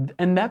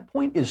 That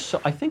point is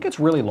so, I think it's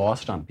really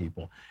lost on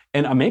people.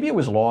 And maybe it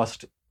was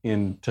lost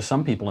to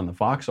some people in the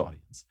Fox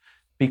audience,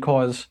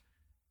 because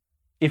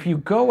if you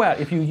go out,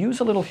 if you use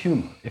a little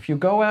humor, if you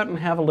go out and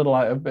have a little,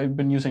 I've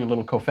been using a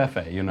little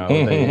kofefe,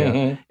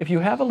 if you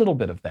have a little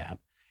bit of that,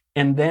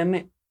 and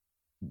then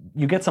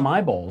you get some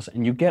eyeballs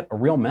and you get a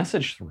real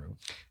message through.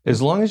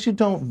 As long as you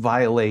don't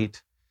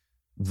violate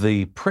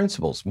the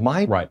principles.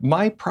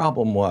 My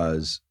problem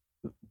was,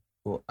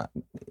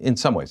 in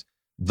some ways,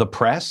 the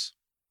press,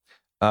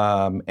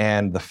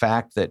 and the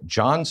fact that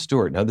Jon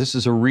Stewart, now this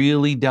is a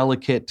really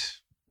delicate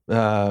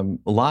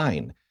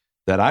line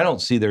that I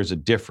don't see there's a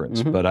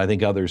difference, but I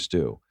think others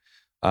do.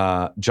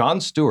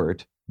 Jon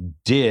Stewart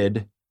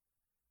did,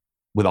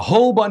 with a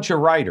whole bunch of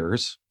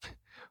writers,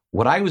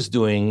 what I was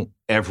doing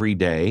every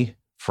day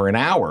for an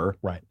hour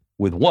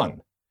with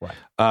one.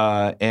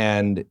 Right.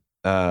 And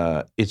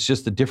it's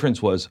just the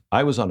difference was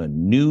I was on a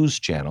news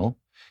channel,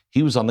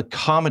 he was on the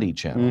comedy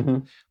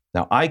channel.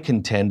 Now, I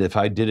contend if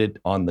I did it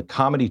on the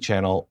comedy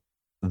channel,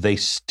 they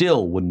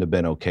still wouldn't have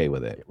been okay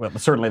with it. Well,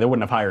 certainly they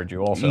wouldn't have hired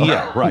you also.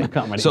 Yeah, right.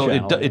 So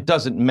channel, it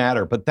doesn't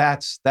matter. But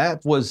that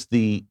was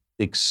the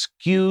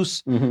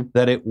excuse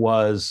that it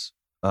was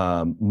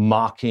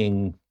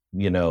mocking,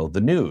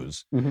 the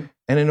news. And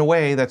in a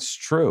way, that's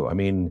true. I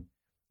mean,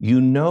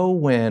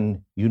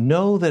 when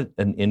that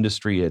an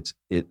industry,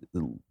 it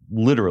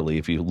literally,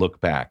 if you look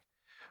back,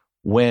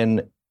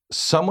 when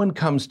someone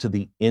comes to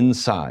the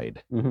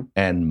inside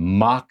and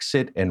mocks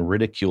it and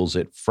ridicules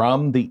it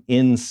from the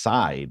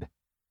inside,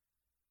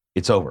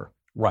 it's over.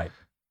 Right.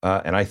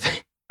 And I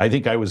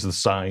think I was the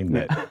sign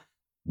that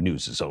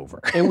news is over.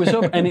 It was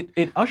over, and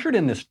it ushered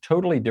in this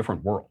totally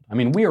different world. I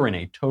mean, we are in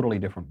a totally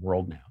different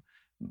world now.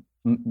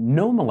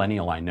 No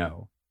millennial I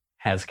know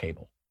has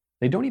cable.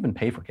 They don't even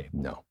pay for cable.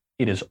 No.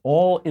 It is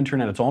all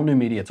internet. It's all new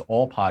media. It's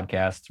all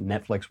podcasts,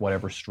 Netflix,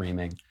 whatever,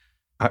 streaming.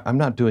 I'm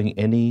not doing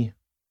any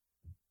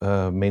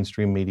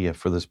mainstream media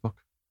for this book.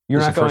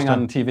 You're not going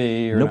on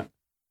TV? Nope.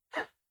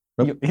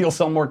 Nope. You'll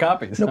sell more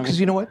copies. No, because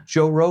you know what?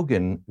 Joe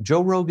Rogan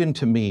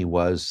to me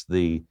was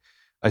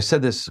I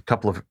said this a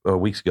couple of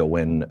weeks ago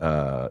when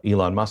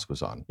Elon Musk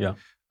was on. Yeah.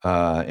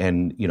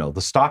 And,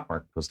 the stock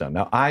market goes down.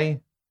 Now, I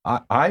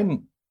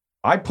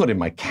put in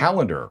my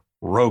calendar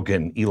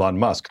Rogan, Elon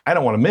Musk. I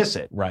don't want to miss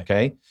it. Right.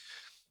 Okay.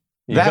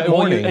 That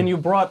morning, and you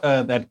brought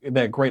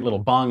that great little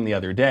bong the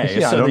other day.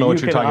 Yeah, so I don't know what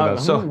you you're talking about.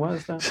 So, what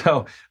is that?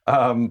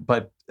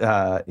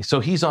 so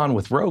he's on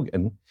with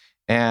Rogan,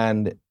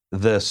 and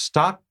the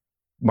stock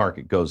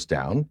market goes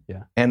down.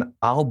 Yeah. And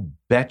I'll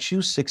bet you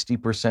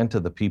 60%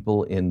 of the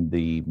people in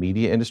the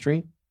media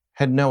industry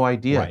had no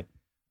idea. Right.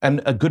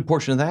 And a good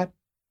portion of that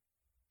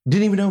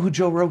didn't even know who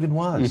Joe Rogan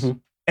was. Mm-hmm.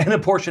 And a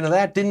portion of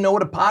that didn't know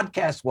what a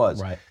podcast was.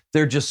 Right.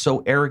 They're just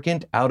so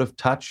arrogant, out of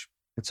touch.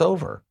 It's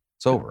over.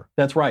 It's over.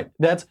 That's right.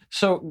 That's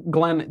so,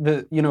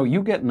 Glenn.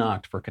 You get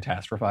knocked for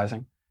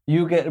catastrophizing.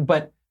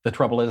 But the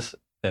trouble is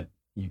that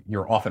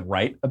you're often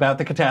right about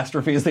the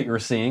catastrophes that you're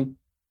seeing.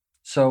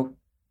 So,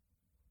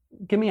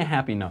 give me a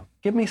happy note.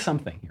 Give me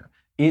something here.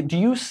 Do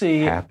you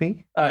see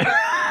happy?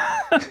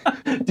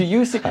 Do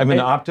you see? I'm an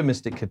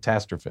optimistic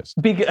catastrophist.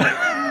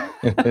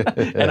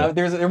 And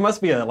there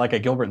must be a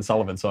Gilbert and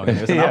Sullivan song.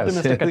 There's an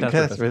optimistic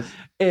catastrophist.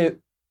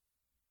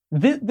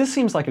 This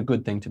seems like a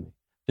good thing to me.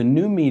 The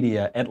new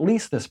media, at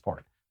least this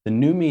part, the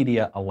new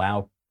media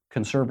allow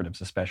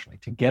conservatives especially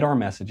to get our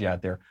message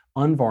out there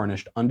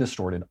unvarnished,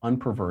 undistorted,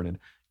 unperverted.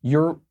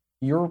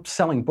 You're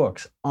selling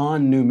books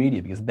on new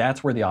media because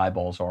that's where the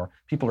eyeballs are.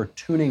 People are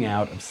tuning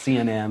out of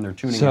CNN. They're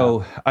tuning out.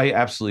 So I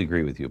absolutely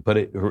agree with you, but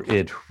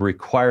it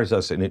requires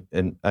us,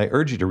 and I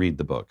urge you to read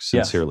the book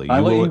sincerely. Yes.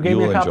 You gave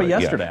me a copy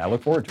yesterday. I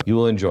look forward to it. You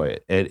will enjoy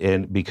it,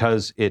 and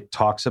because it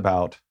talks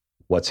about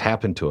what's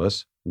happened to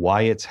us,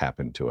 why it's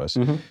happened to us,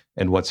 mm-hmm.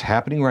 and what's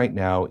happening right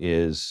now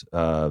is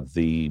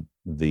the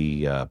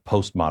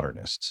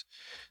postmodernists.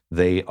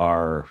 They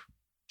are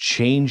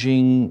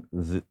changing.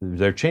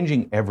 They're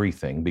changing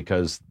everything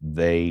because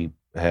they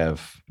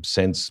have,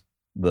 since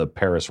the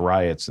Paris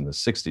riots in the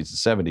 60s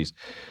and 70s,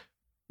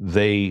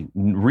 they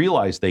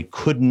realized they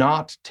could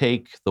not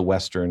take the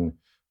Western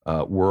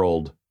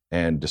world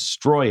and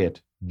destroy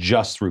it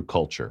just through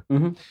culture.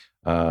 Mm-hmm.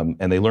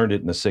 And they learned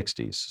it in the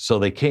 60s. So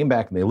they came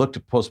back and they looked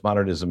at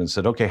postmodernism and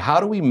said, okay, how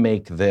do we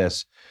make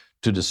this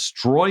to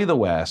destroy the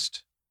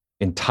West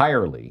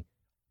entirely,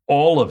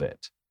 all of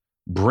it,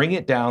 bring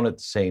it down at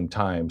the same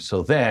time,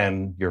 so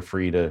then you're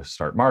free to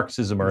start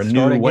Marxism or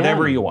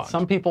whatever you want.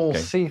 Some people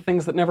see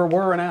things that never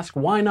were and ask,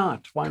 why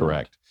not? Why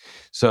Correct.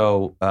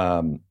 So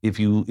if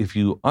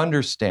you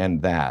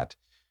understand that,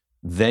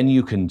 then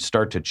you can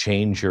start to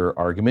change your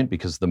argument,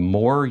 because the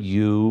more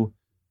you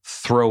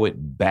throw it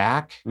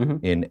back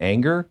mm-hmm. in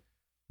anger,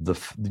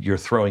 you're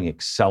throwing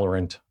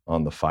accelerant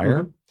on the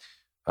fire.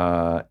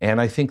 Mm-hmm.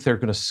 And I think they're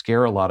going to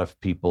scare a lot of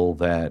people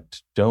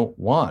that don't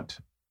want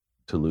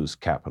to lose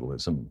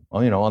capitalism,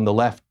 on the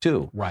left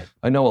too. Right.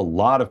 I know a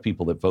lot of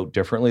people that vote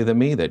differently than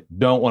me that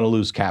don't want to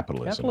lose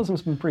capitalism.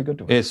 Capitalism's been pretty good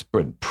to us. It's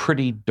been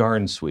pretty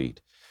darn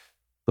sweet.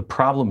 The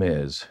problem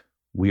is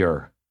we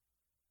are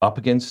up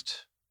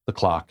against the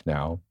clock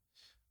now.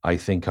 I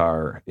think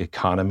our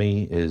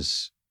economy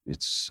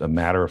it's a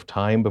matter of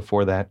time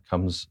before that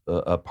comes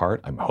apart.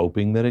 I'm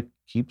hoping that it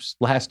keeps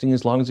lasting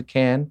as long as it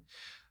can.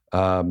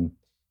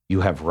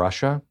 You have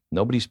Russia.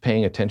 Nobody's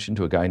paying attention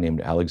to a guy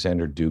named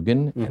Alexander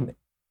Dugin. Mm-hmm. And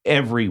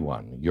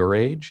everyone your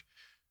age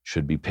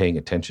should be paying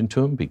attention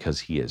to him, because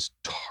he is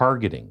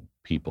targeting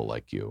people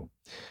like you.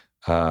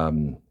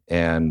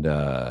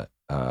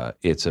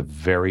 It's a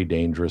very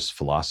dangerous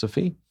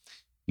philosophy.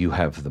 You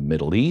have the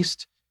Middle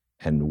East,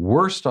 and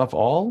worst of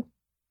all,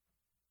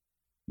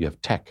 you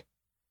have tech.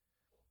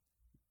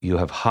 You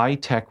have high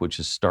tech, which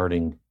is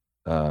starting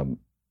a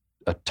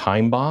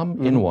time bomb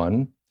mm-hmm. in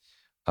one.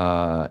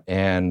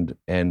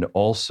 And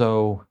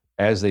also,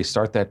 as they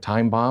start that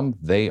time bomb,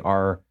 they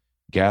are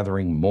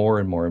gathering more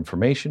and more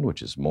information,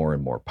 which is more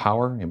and more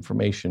power.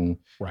 Information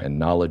right. and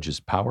knowledge is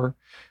power.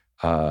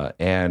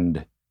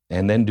 And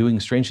then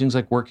doing strange things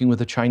like working with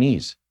the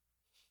Chinese,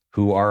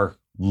 who are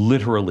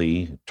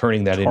literally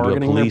turning that into a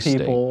police their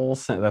people.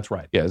 State. That's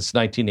right. Yeah, it's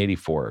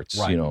 1984. It's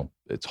right.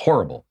 It's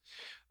horrible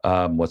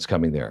what's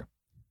coming there.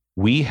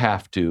 We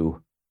have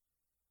to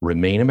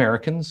remain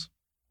Americans,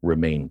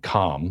 remain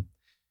calm,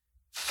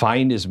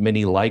 find as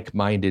many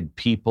like-minded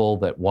people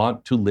that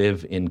want to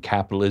live in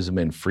capitalism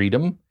and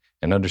freedom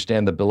and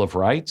understand the Bill of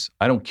Rights.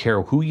 I don't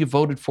care who you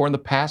voted for in the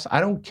past. I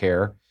don't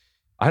care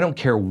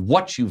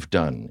what you've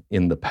done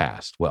in the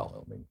past.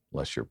 Well,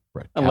 unless you're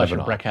Brett Kavanaugh. Unless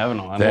you're Brett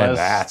Kavanaugh. Then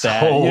that's a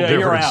whole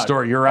different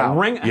story. You're out.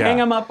 Hang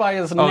him up by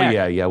his neck. Oh,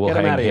 yeah. We'll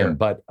hang him.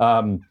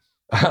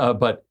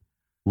 But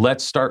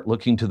let's start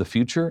looking to the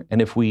future.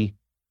 And if we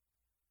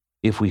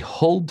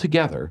hold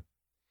together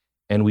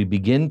and we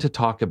begin to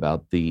talk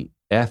about the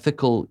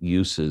ethical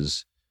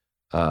uses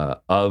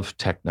of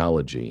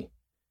technology,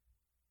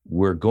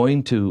 we're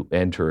going to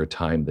enter a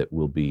time that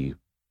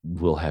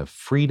will have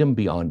freedom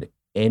beyond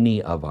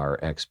any of our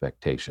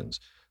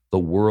expectations. The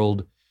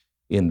world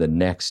in the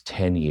next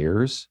 10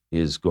 years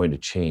is going to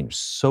change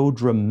so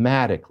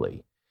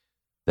dramatically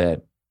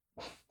that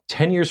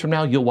 10 years from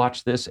now, you'll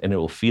watch this and it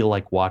will feel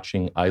like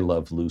watching I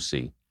Love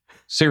Lucy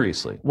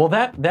Seriously. Well,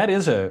 that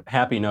is a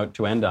happy note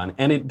to end on.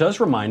 And it does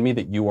remind me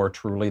that you are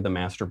truly the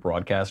master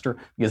broadcaster,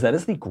 because that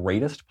is the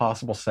greatest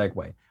possible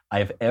segue I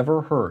have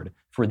ever heard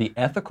for the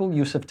ethical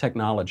use of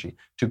technology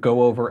to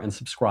go over and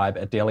subscribe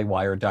at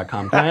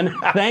dailywire.com. Glenn,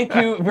 thank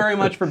you very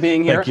much for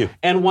being here. Thank you.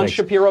 And once Thanks.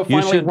 Shapiro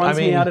finally runs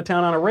me out of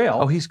town on a rail,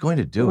 Oh, he's going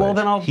to do it. well,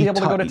 then I'll be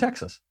able to go to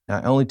Texas.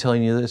 I'm only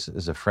telling you this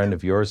as a friend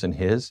of yours and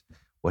his.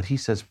 What he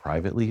says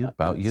privately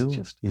about It's you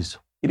just- is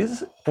It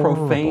is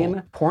horrible.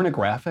 profane,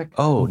 pornographic,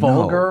 Oh,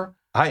 vulgar. no.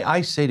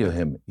 I say to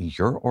him,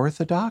 "You're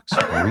Orthodox?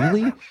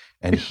 Really?"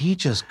 And he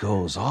just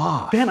goes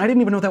off. Ben, I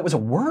didn't even know that was a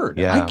word.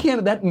 Yeah. I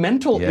can't, that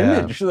mental Yeah.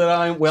 image that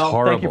thank you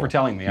horrible. for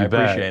telling me. You I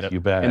bet. appreciate it. You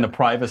bet. In the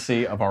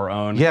privacy of our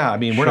own Yeah, I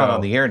mean, we're not show.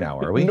 on the air now,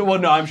 are we? No, well,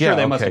 no, I'm sure Yeah,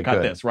 they must okay, have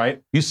cut good. this, right?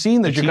 You've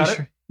seen the Did you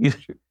cut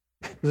t-shirt.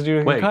 Did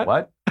you Wait, cut?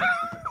 what?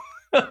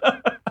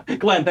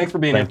 Glenn, thanks for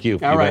being Thank here.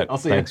 you. All You right, bet. I'll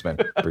see Thanks, you. man.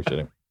 Appreciate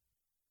it.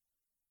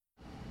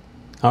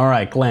 All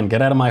right, Glenn,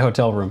 get out of my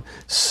hotel room.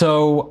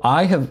 So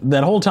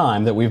that whole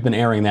time that we've been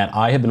airing that,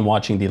 I have been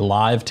watching the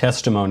live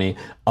testimony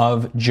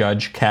of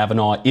Judge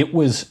Kavanaugh. It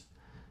was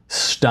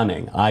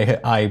stunning.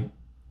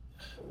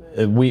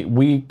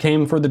 We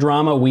came for the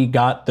drama. We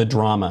got the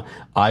drama.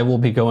 I will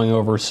be going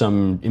over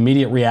some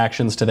immediate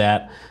reactions to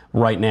that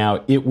right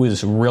now. It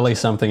was really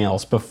something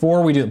else.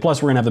 Before we do,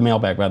 plus we're gonna have the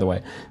mailbag, by the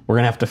way. We're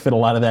gonna have to fit a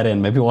lot of that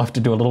in. Maybe we'll have to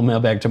do a little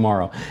mailbag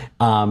tomorrow.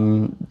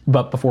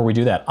 But before we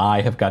do that,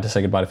 I have got to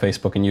say goodbye to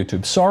Facebook and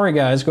YouTube. Sorry,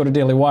 guys. Go to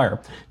Daily Wire.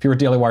 If you're at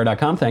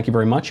dailywire.com, thank you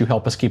very much. You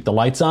help us keep the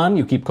lights on.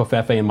 You keep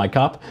Covfefe in my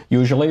cup.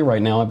 Usually,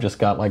 right now, I've just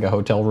got like a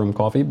hotel room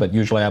coffee, but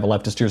usually I have a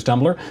Leftist Tears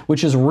tumbler,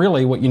 which is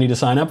really what you need to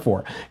sign up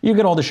for. You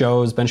get all the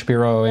shows, Ben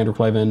Shapiro, Andrew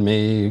Klavan,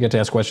 me. You get to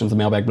ask questions, the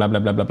mailbag, blah, blah,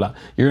 blah, blah, blah.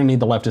 You're going to need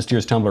the Leftist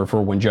Tears tumbler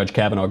for when Judge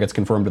Kavanaugh gets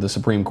confirmed to the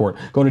Supreme Court.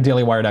 Go to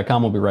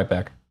dailywire.com. We'll be right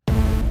back.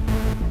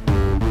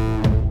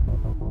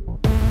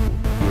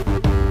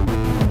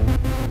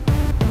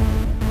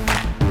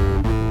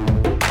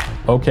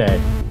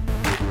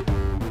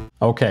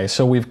 Okay,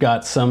 so we've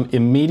got some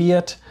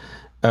immediate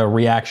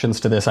reactions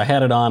to this. I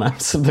had it on.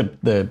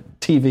 The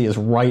TV is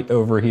right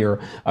over here.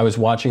 I was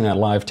watching that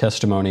live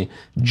testimony.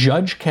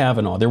 Judge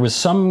Kavanaugh, there was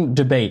some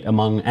debate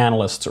among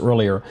analysts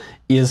earlier.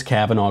 Is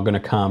Kavanaugh going to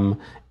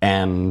come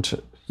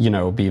and,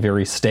 be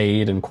very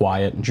staid and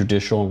quiet and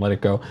judicial and let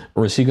it go?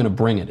 Or is he going to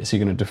bring it? Is he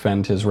going to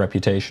defend his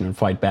reputation and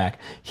fight back?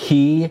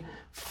 He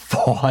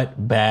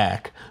fought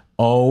back.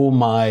 Oh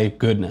my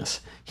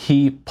goodness.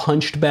 He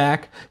punched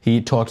back.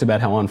 He talked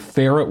about how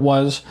unfair it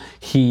was.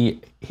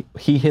 He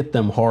hit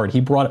them hard.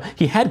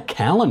 He had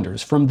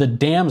calendars from the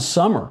damn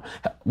summer.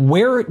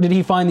 Where did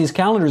he find these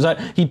calendars?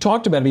 He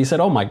talked about it. He said,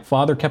 "Oh, my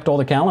father kept all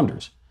the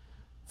calendars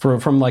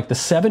from like the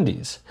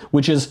 70s,"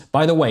 which is,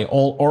 by the way,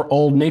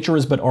 all nature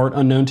is but art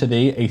unknown to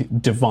thee, a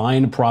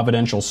divine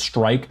providential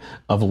strike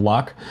of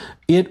luck.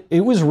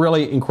 It was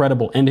really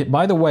incredible. And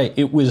by the way,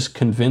 it was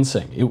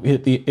convincing.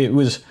 It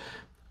was,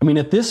 I mean,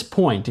 at this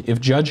point,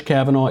 if Judge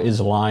Kavanaugh is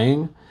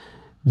lying,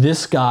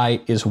 this guy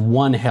is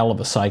one hell of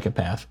a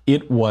psychopath.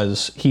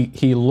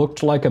 He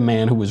looked like a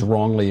man who was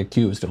wrongly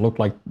accused. It looked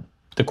like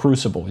The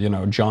Crucible,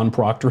 John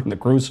Proctor in The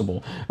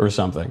Crucible or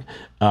something.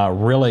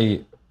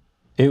 Really,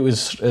 it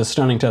was a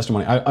stunning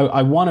testimony.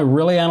 I want to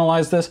really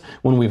analyze this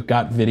when we've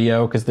got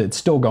video, because it's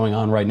still going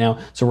on right now,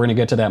 so we're going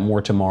to get to that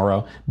more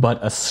tomorrow. But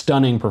a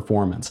stunning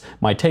performance.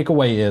 My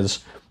takeaway is,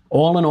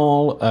 all in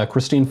all,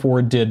 Christine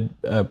Ford did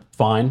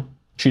fine.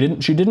 She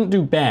didn't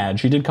do bad.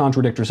 She did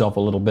contradict herself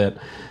a little bit.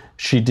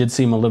 She did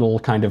seem a little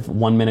kind of,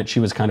 1 minute she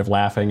was kind of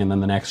laughing, and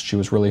then the next she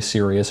was really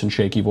serious and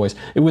shaky voice.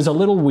 It was a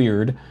little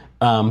weird,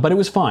 but it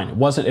was fine.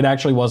 It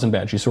actually wasn't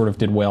bad. She sort of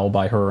did well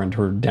by her and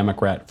her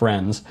Democrat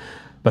friends.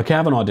 But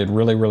Kavanaugh did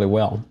really, really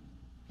well.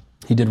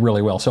 He did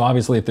really well. So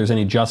obviously, if there's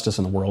any justice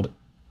in the world,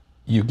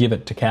 you give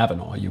it to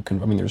Kavanaugh.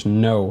 There's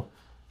no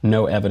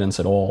evidence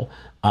at all.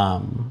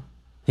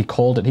 He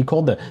called the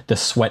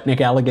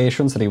Swetnick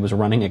allegations that he was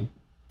running a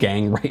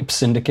gang rape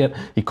syndicate.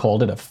 He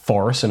called it a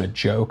farce and a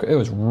joke. It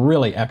was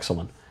really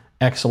excellent.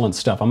 Excellent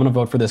stuff. I'm going to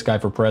vote for this guy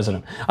for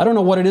president. I don't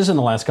know what it is in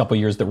the last couple of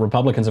years that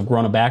Republicans have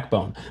grown a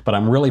backbone, but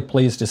I'm really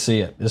pleased to see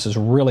it. This is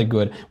really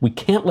good. We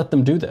can't let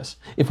them do this.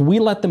 If we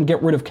let them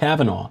get rid of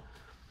Kavanaugh,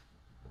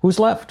 who's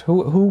left?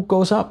 Who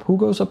goes up? Who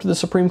goes up to the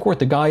Supreme Court?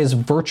 The guy is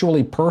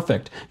virtually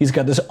perfect. He's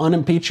got this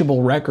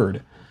unimpeachable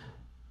record.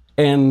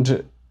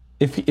 And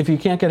if you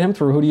can't get him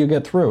through, who do you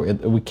get through?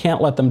 We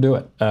can't let them do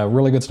it.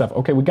 Really good stuff.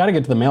 Okay, we got to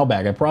get to the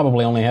mailbag. I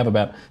probably only have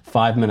about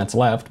 5 minutes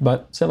left,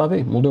 but c'est la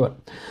vie. We'll do it.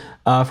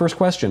 First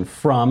question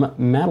from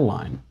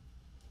Madeline.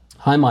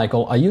 Hi,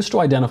 Michael. I used to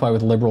identify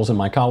with liberals in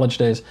my college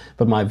days,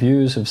 but my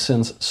views have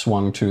since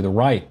swung to the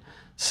right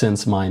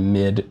since my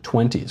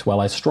mid-20s. While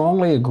I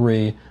strongly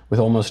agree with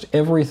almost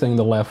everything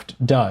the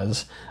left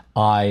does,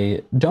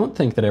 I don't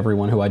think that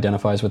everyone who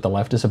identifies with the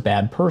left is a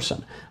bad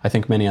person. I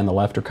think many on the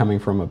left are coming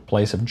from a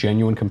place of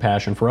genuine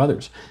compassion for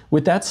others.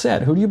 With that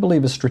said, who do you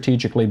believe is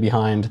strategically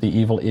behind the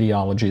evil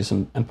ideologies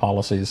and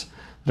policies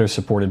that are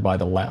supported by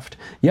the left?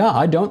 Yeah,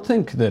 I don't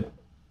think that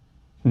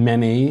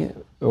many,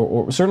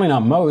 or certainly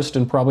not most,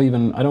 and probably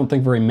even I don't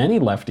think very many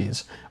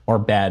lefties are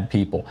bad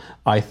people.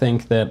 I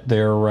think that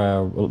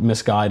they're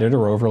misguided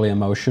or overly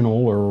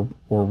emotional or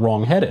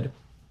wrong-headed.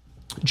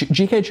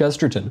 G.K.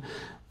 Chesterton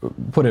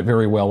put it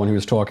very well when he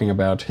was talking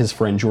about his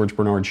friend George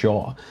Bernard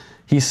Shaw.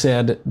 He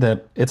said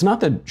that it's not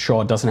that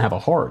Shaw doesn't have a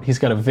heart. He's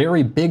got a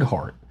very big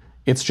heart.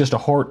 It's just a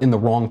heart in the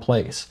wrong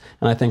place.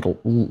 And I think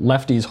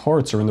lefties'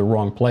 hearts are in the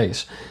wrong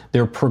place.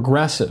 They're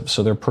progressive,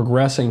 so they're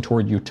progressing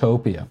toward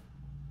utopia.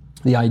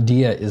 The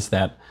idea is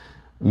that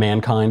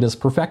mankind is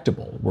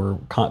perfectible.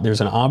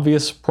 There's an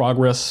obvious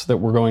progress that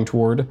we're going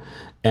toward.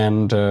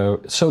 And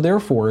so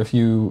therefore, if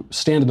you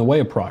stand in the way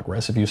of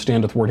progress, if you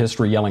stand toward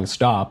history yelling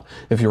stop,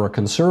 if you're a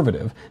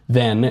conservative,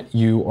 then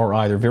you are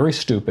either very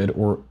stupid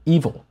or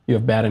evil. You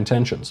have bad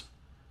intentions.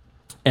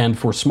 And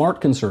for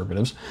smart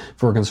conservatives,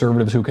 for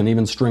conservatives who can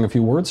even string a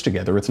few words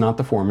together, it's not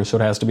the former, so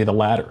it has to be the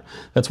latter.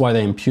 That's why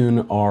they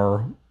impugn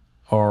our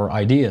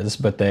ideas,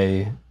 but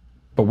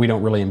we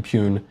don't really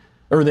impugn,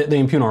 or they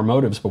impugn our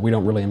motives, but we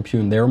don't really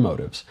impugn their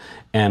motives.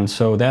 And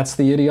so that's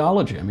the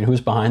ideology. I mean,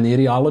 who's behind the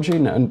ideology?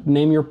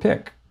 Name your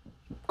pick.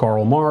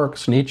 Karl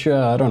Marx, Nietzsche,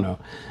 I don't know.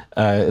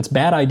 It's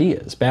bad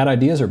ideas. Bad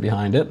ideas are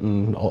behind it,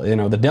 and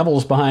the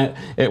devil's behind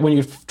it. When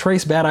you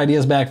trace bad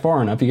ideas back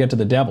far enough, you get to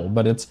the devil.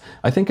 But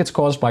I think it's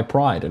caused by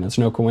pride, and it's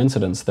no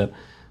coincidence that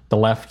the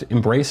left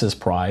embraces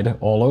pride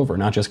all over,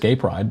 not just gay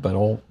pride, but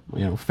all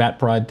fat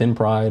pride, thin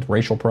pride,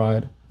 racial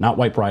pride. Not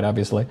white pride,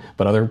 obviously,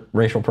 but other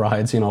racial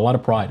prides. A lot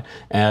of pride.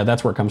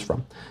 That's where it comes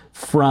from.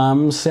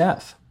 From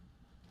Seth.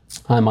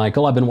 Hi,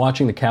 Michael. I've been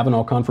watching the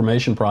Kavanaugh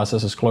confirmation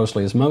process as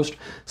closely as most.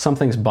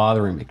 Something's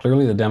bothering me.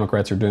 Clearly, the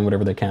Democrats are doing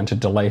whatever they can to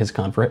delay his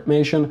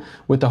confirmation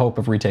with the hope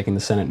of retaking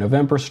the Senate in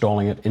November,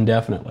 stalling it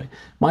indefinitely.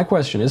 My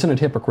question, isn't it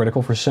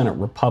hypocritical for Senate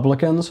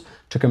Republicans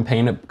to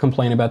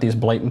complain about these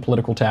blatant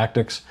political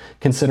tactics,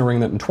 considering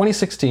that in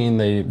 2016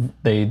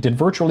 they did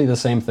virtually the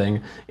same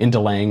thing in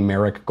delaying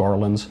Merrick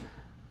Garland's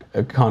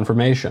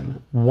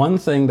confirmation? One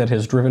thing that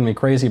has driven me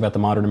crazy about the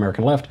modern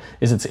American left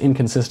is its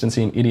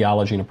inconsistency in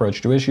ideology and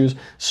approach to issues.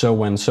 So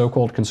when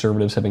so-called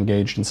conservatives have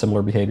engaged in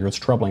similar behavior, it's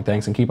troubling.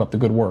 Thanks, and keep up the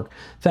good work.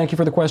 Thank you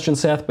for the question,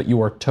 Seth, but you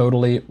are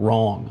totally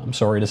wrong. I'm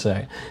sorry to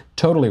say.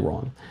 Totally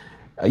wrong.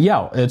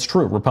 Yeah, it's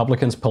true.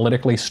 Republicans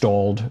politically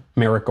stalled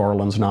Merrick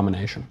Garland's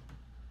nomination.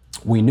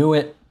 We knew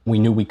it. We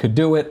knew we could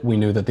do it. We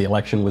knew that the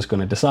election was going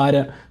to decide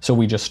it, so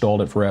we just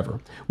stalled it forever.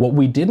 What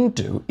we didn't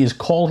do is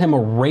call him a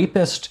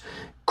rapist,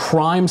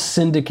 crime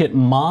syndicate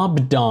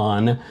mob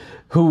don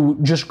who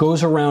just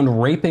goes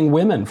around raping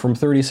women from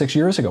 36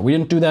 years ago. We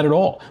didn't do that at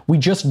all. We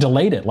just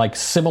delayed it like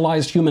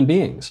civilized human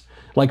beings,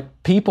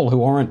 like people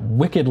who aren't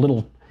wicked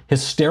little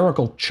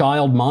hysterical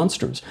child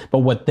monsters. But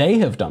what they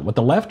have done, what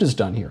the left has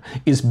done here,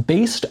 is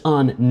based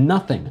on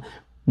nothing.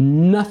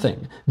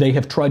 Nothing. They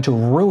have tried to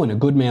ruin a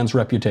good man's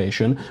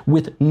reputation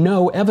with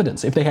no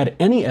evidence. If they had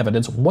any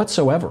evidence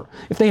whatsoever,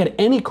 if they had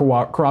any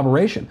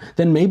corroboration,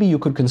 then maybe you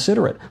could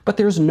consider it. But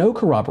there's no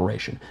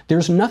corroboration.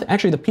 There's nothing.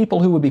 Actually, the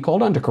people who would be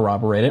called on to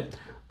corroborate it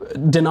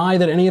deny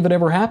that any of it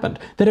ever happened,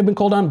 that have been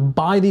called on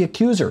by the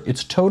accuser.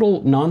 It's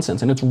total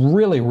nonsense, and it's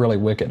really, really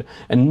wicked.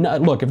 And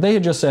look, if they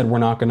had just said, we're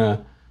not going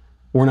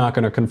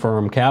to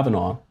confirm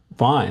Kavanaugh,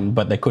 fine,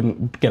 but they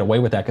couldn't get away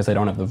with that because they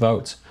don't have the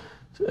votes.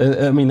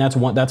 I mean,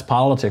 that's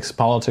politics.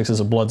 Politics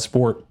is a blood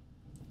sport.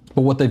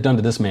 But what they've done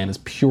to this man is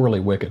purely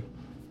wicked.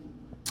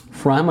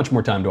 How much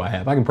more time do I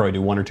have? I can probably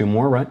do one or two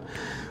more, right?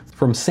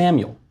 From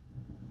Samuel.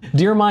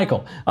 Dear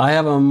Michael, I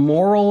have a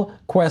moral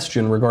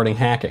question regarding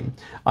hacking.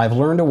 I've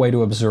learned a way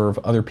to observe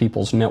other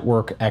people's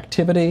network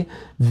activity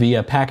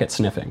via packet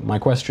sniffing. My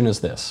question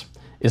is this.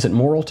 Is it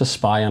moral to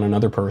spy on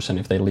another person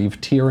if they leave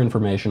tier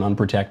information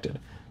unprotected,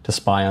 to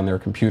spy on their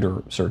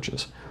computer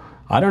searches?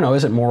 I don't know,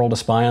 is it moral to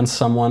spy on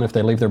someone if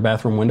they leave their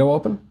bathroom window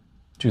open?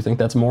 Do you think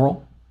that's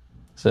moral?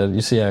 So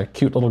you see a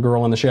cute little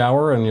girl in the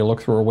shower and you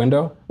look through her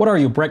window? What are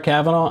you, Brett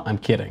Kavanaugh? I'm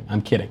kidding.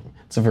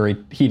 It's a very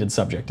heated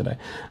subject today.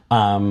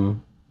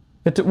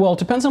 It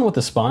depends on what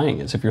the spying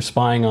is. If you're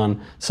spying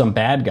on some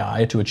bad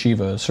guy to achieve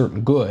a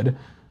certain good,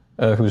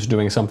 who's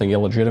doing something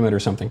illegitimate or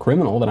something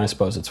criminal, then I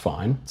suppose it's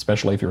fine,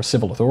 especially if you're a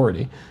civil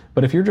authority.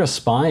 But if you're just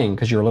spying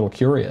because you're a little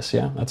curious,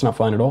 yeah, that's not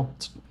fine at all.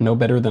 It's no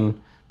better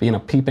than being a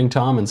peeping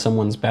Tom in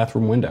someone's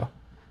bathroom window.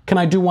 Can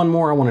I do one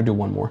more? I want to do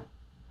one more.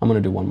 I'm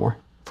going to do one more.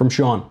 From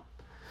Sean.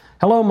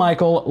 Hello,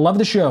 Michael. Love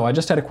the show. I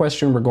just had a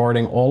question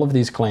regarding all of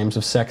these claims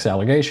of sex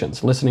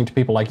allegations. Listening to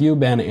people like you,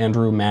 Ben,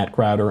 Andrew, Matt,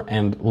 Crowder,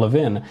 and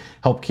Levin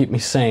help keep me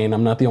sane.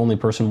 I'm not the only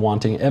person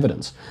wanting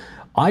evidence.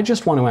 I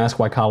just want to ask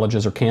why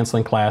colleges are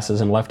canceling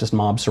classes and leftist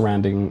mobs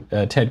surrounding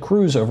Ted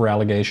Cruz over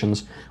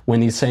allegations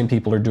when these same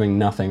people are doing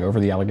nothing over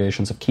the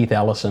allegations of Keith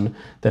Ellison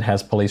that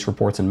has police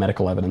reports and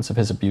medical evidence of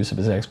his abuse of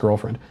his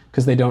ex-girlfriend.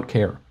 Because they don't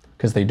care.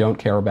 Because they don't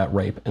care about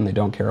rape and they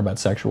don't care about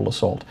sexual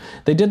assault.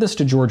 They did this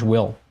to George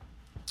Will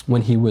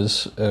when he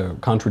was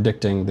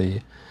contradicting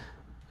the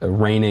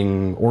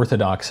reigning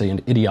orthodoxy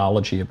and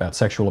ideology about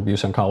sexual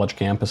abuse on college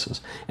campuses.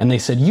 And they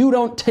said, you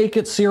don't take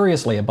it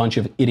seriously, a bunch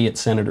of idiot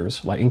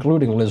senators, like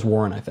including Liz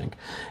Warren, I think.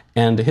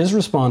 And his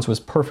response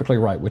was perfectly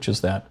right, which is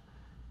that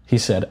he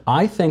said,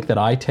 I think that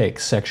I take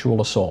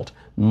sexual assault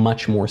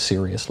much more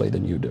seriously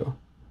than you do.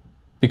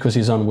 because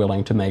he's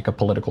unwilling to make a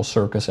political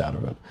circus out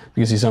of it,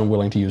 because he's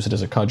unwilling to use it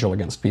as a cudgel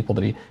against people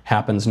that he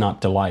happens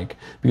not to like,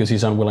 because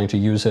he's unwilling to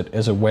use it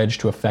as a wedge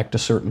to affect a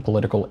certain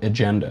political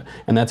agenda.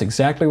 And that's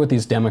exactly what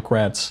these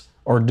Democrats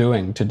are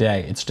doing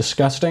today. It's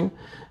disgusting.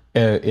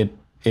 It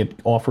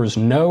offers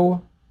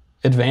no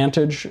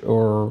advantage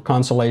or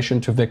consolation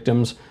to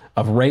victims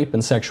of rape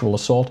and sexual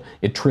assault.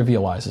 It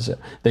trivializes it.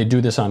 They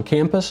do this on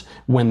campus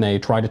when they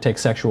try to take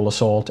sexual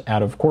assault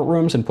out of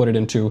courtrooms and put it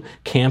into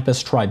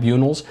campus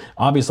tribunals.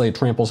 Obviously, it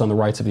tramples on the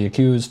rights of the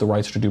accused, the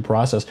rights to due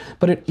process,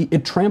 but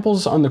it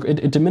tramples on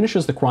it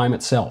diminishes the crime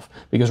itself,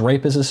 because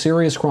rape is a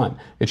serious crime.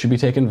 It should be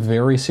taken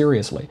very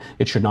seriously.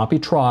 It should not be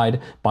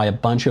tried by a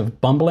bunch of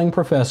bumbling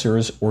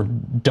professors or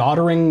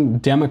doddering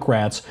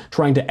Democrats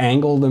trying to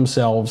angle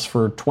themselves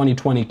for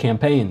 2020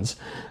 campaigns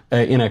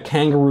in a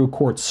kangaroo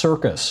court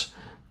circus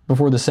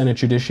before the Senate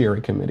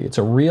Judiciary Committee. It's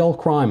a real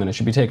crime and it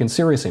should be taken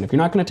seriously. And if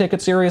you're not going to take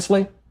it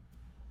seriously,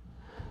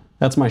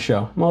 that's my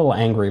show. I'm a little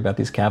angry about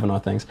these Kavanaugh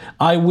things.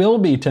 I will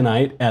be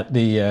tonight at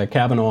the at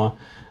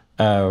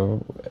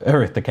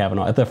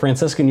the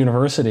Franciscan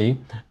University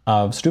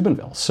of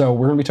Steubenville. So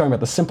we're going to be talking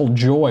about the simple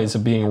joys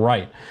of being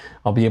right.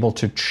 I'll be able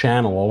to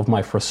channel all of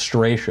my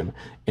frustration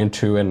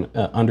into an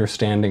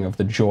understanding of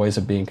the joys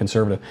of being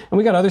conservative. And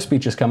we got other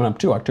speeches coming up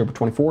too, October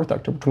 24th,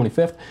 October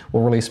 25th.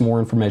 We'll release more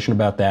information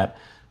about that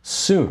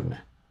soon.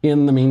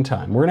 In the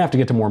meantime, we're going to have to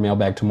get to more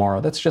Mailbag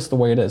tomorrow. That's just the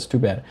way it is. Too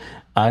bad.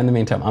 In the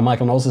meantime, I'm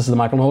Michael Knowles. This is The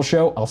Michael Knowles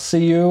Show. I'll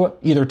see you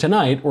either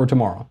tonight or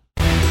tomorrow.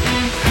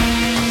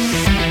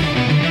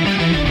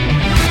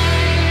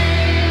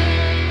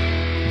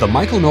 The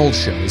Michael Knowles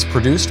Show is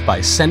produced by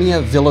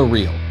Senia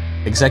Villarreal.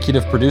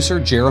 Executive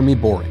producer Jeremy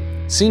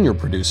Boring. Senior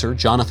producer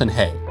Jonathan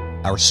Hay.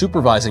 Our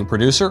supervising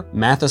producer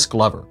Mathis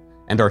Glover.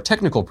 And our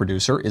technical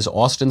producer is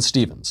Austin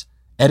Stevens.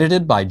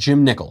 Edited by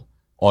Jim Nickel.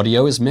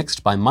 Audio is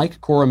mixed by Mike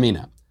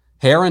Coromina.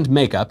 Hair and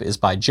makeup is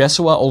by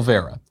Jesua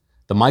Olvera.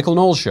 The Michael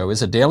Knowles Show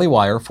is a Daily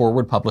Wire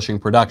Forward Publishing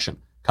production.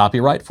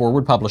 Copyright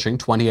Forward Publishing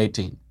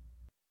 2018.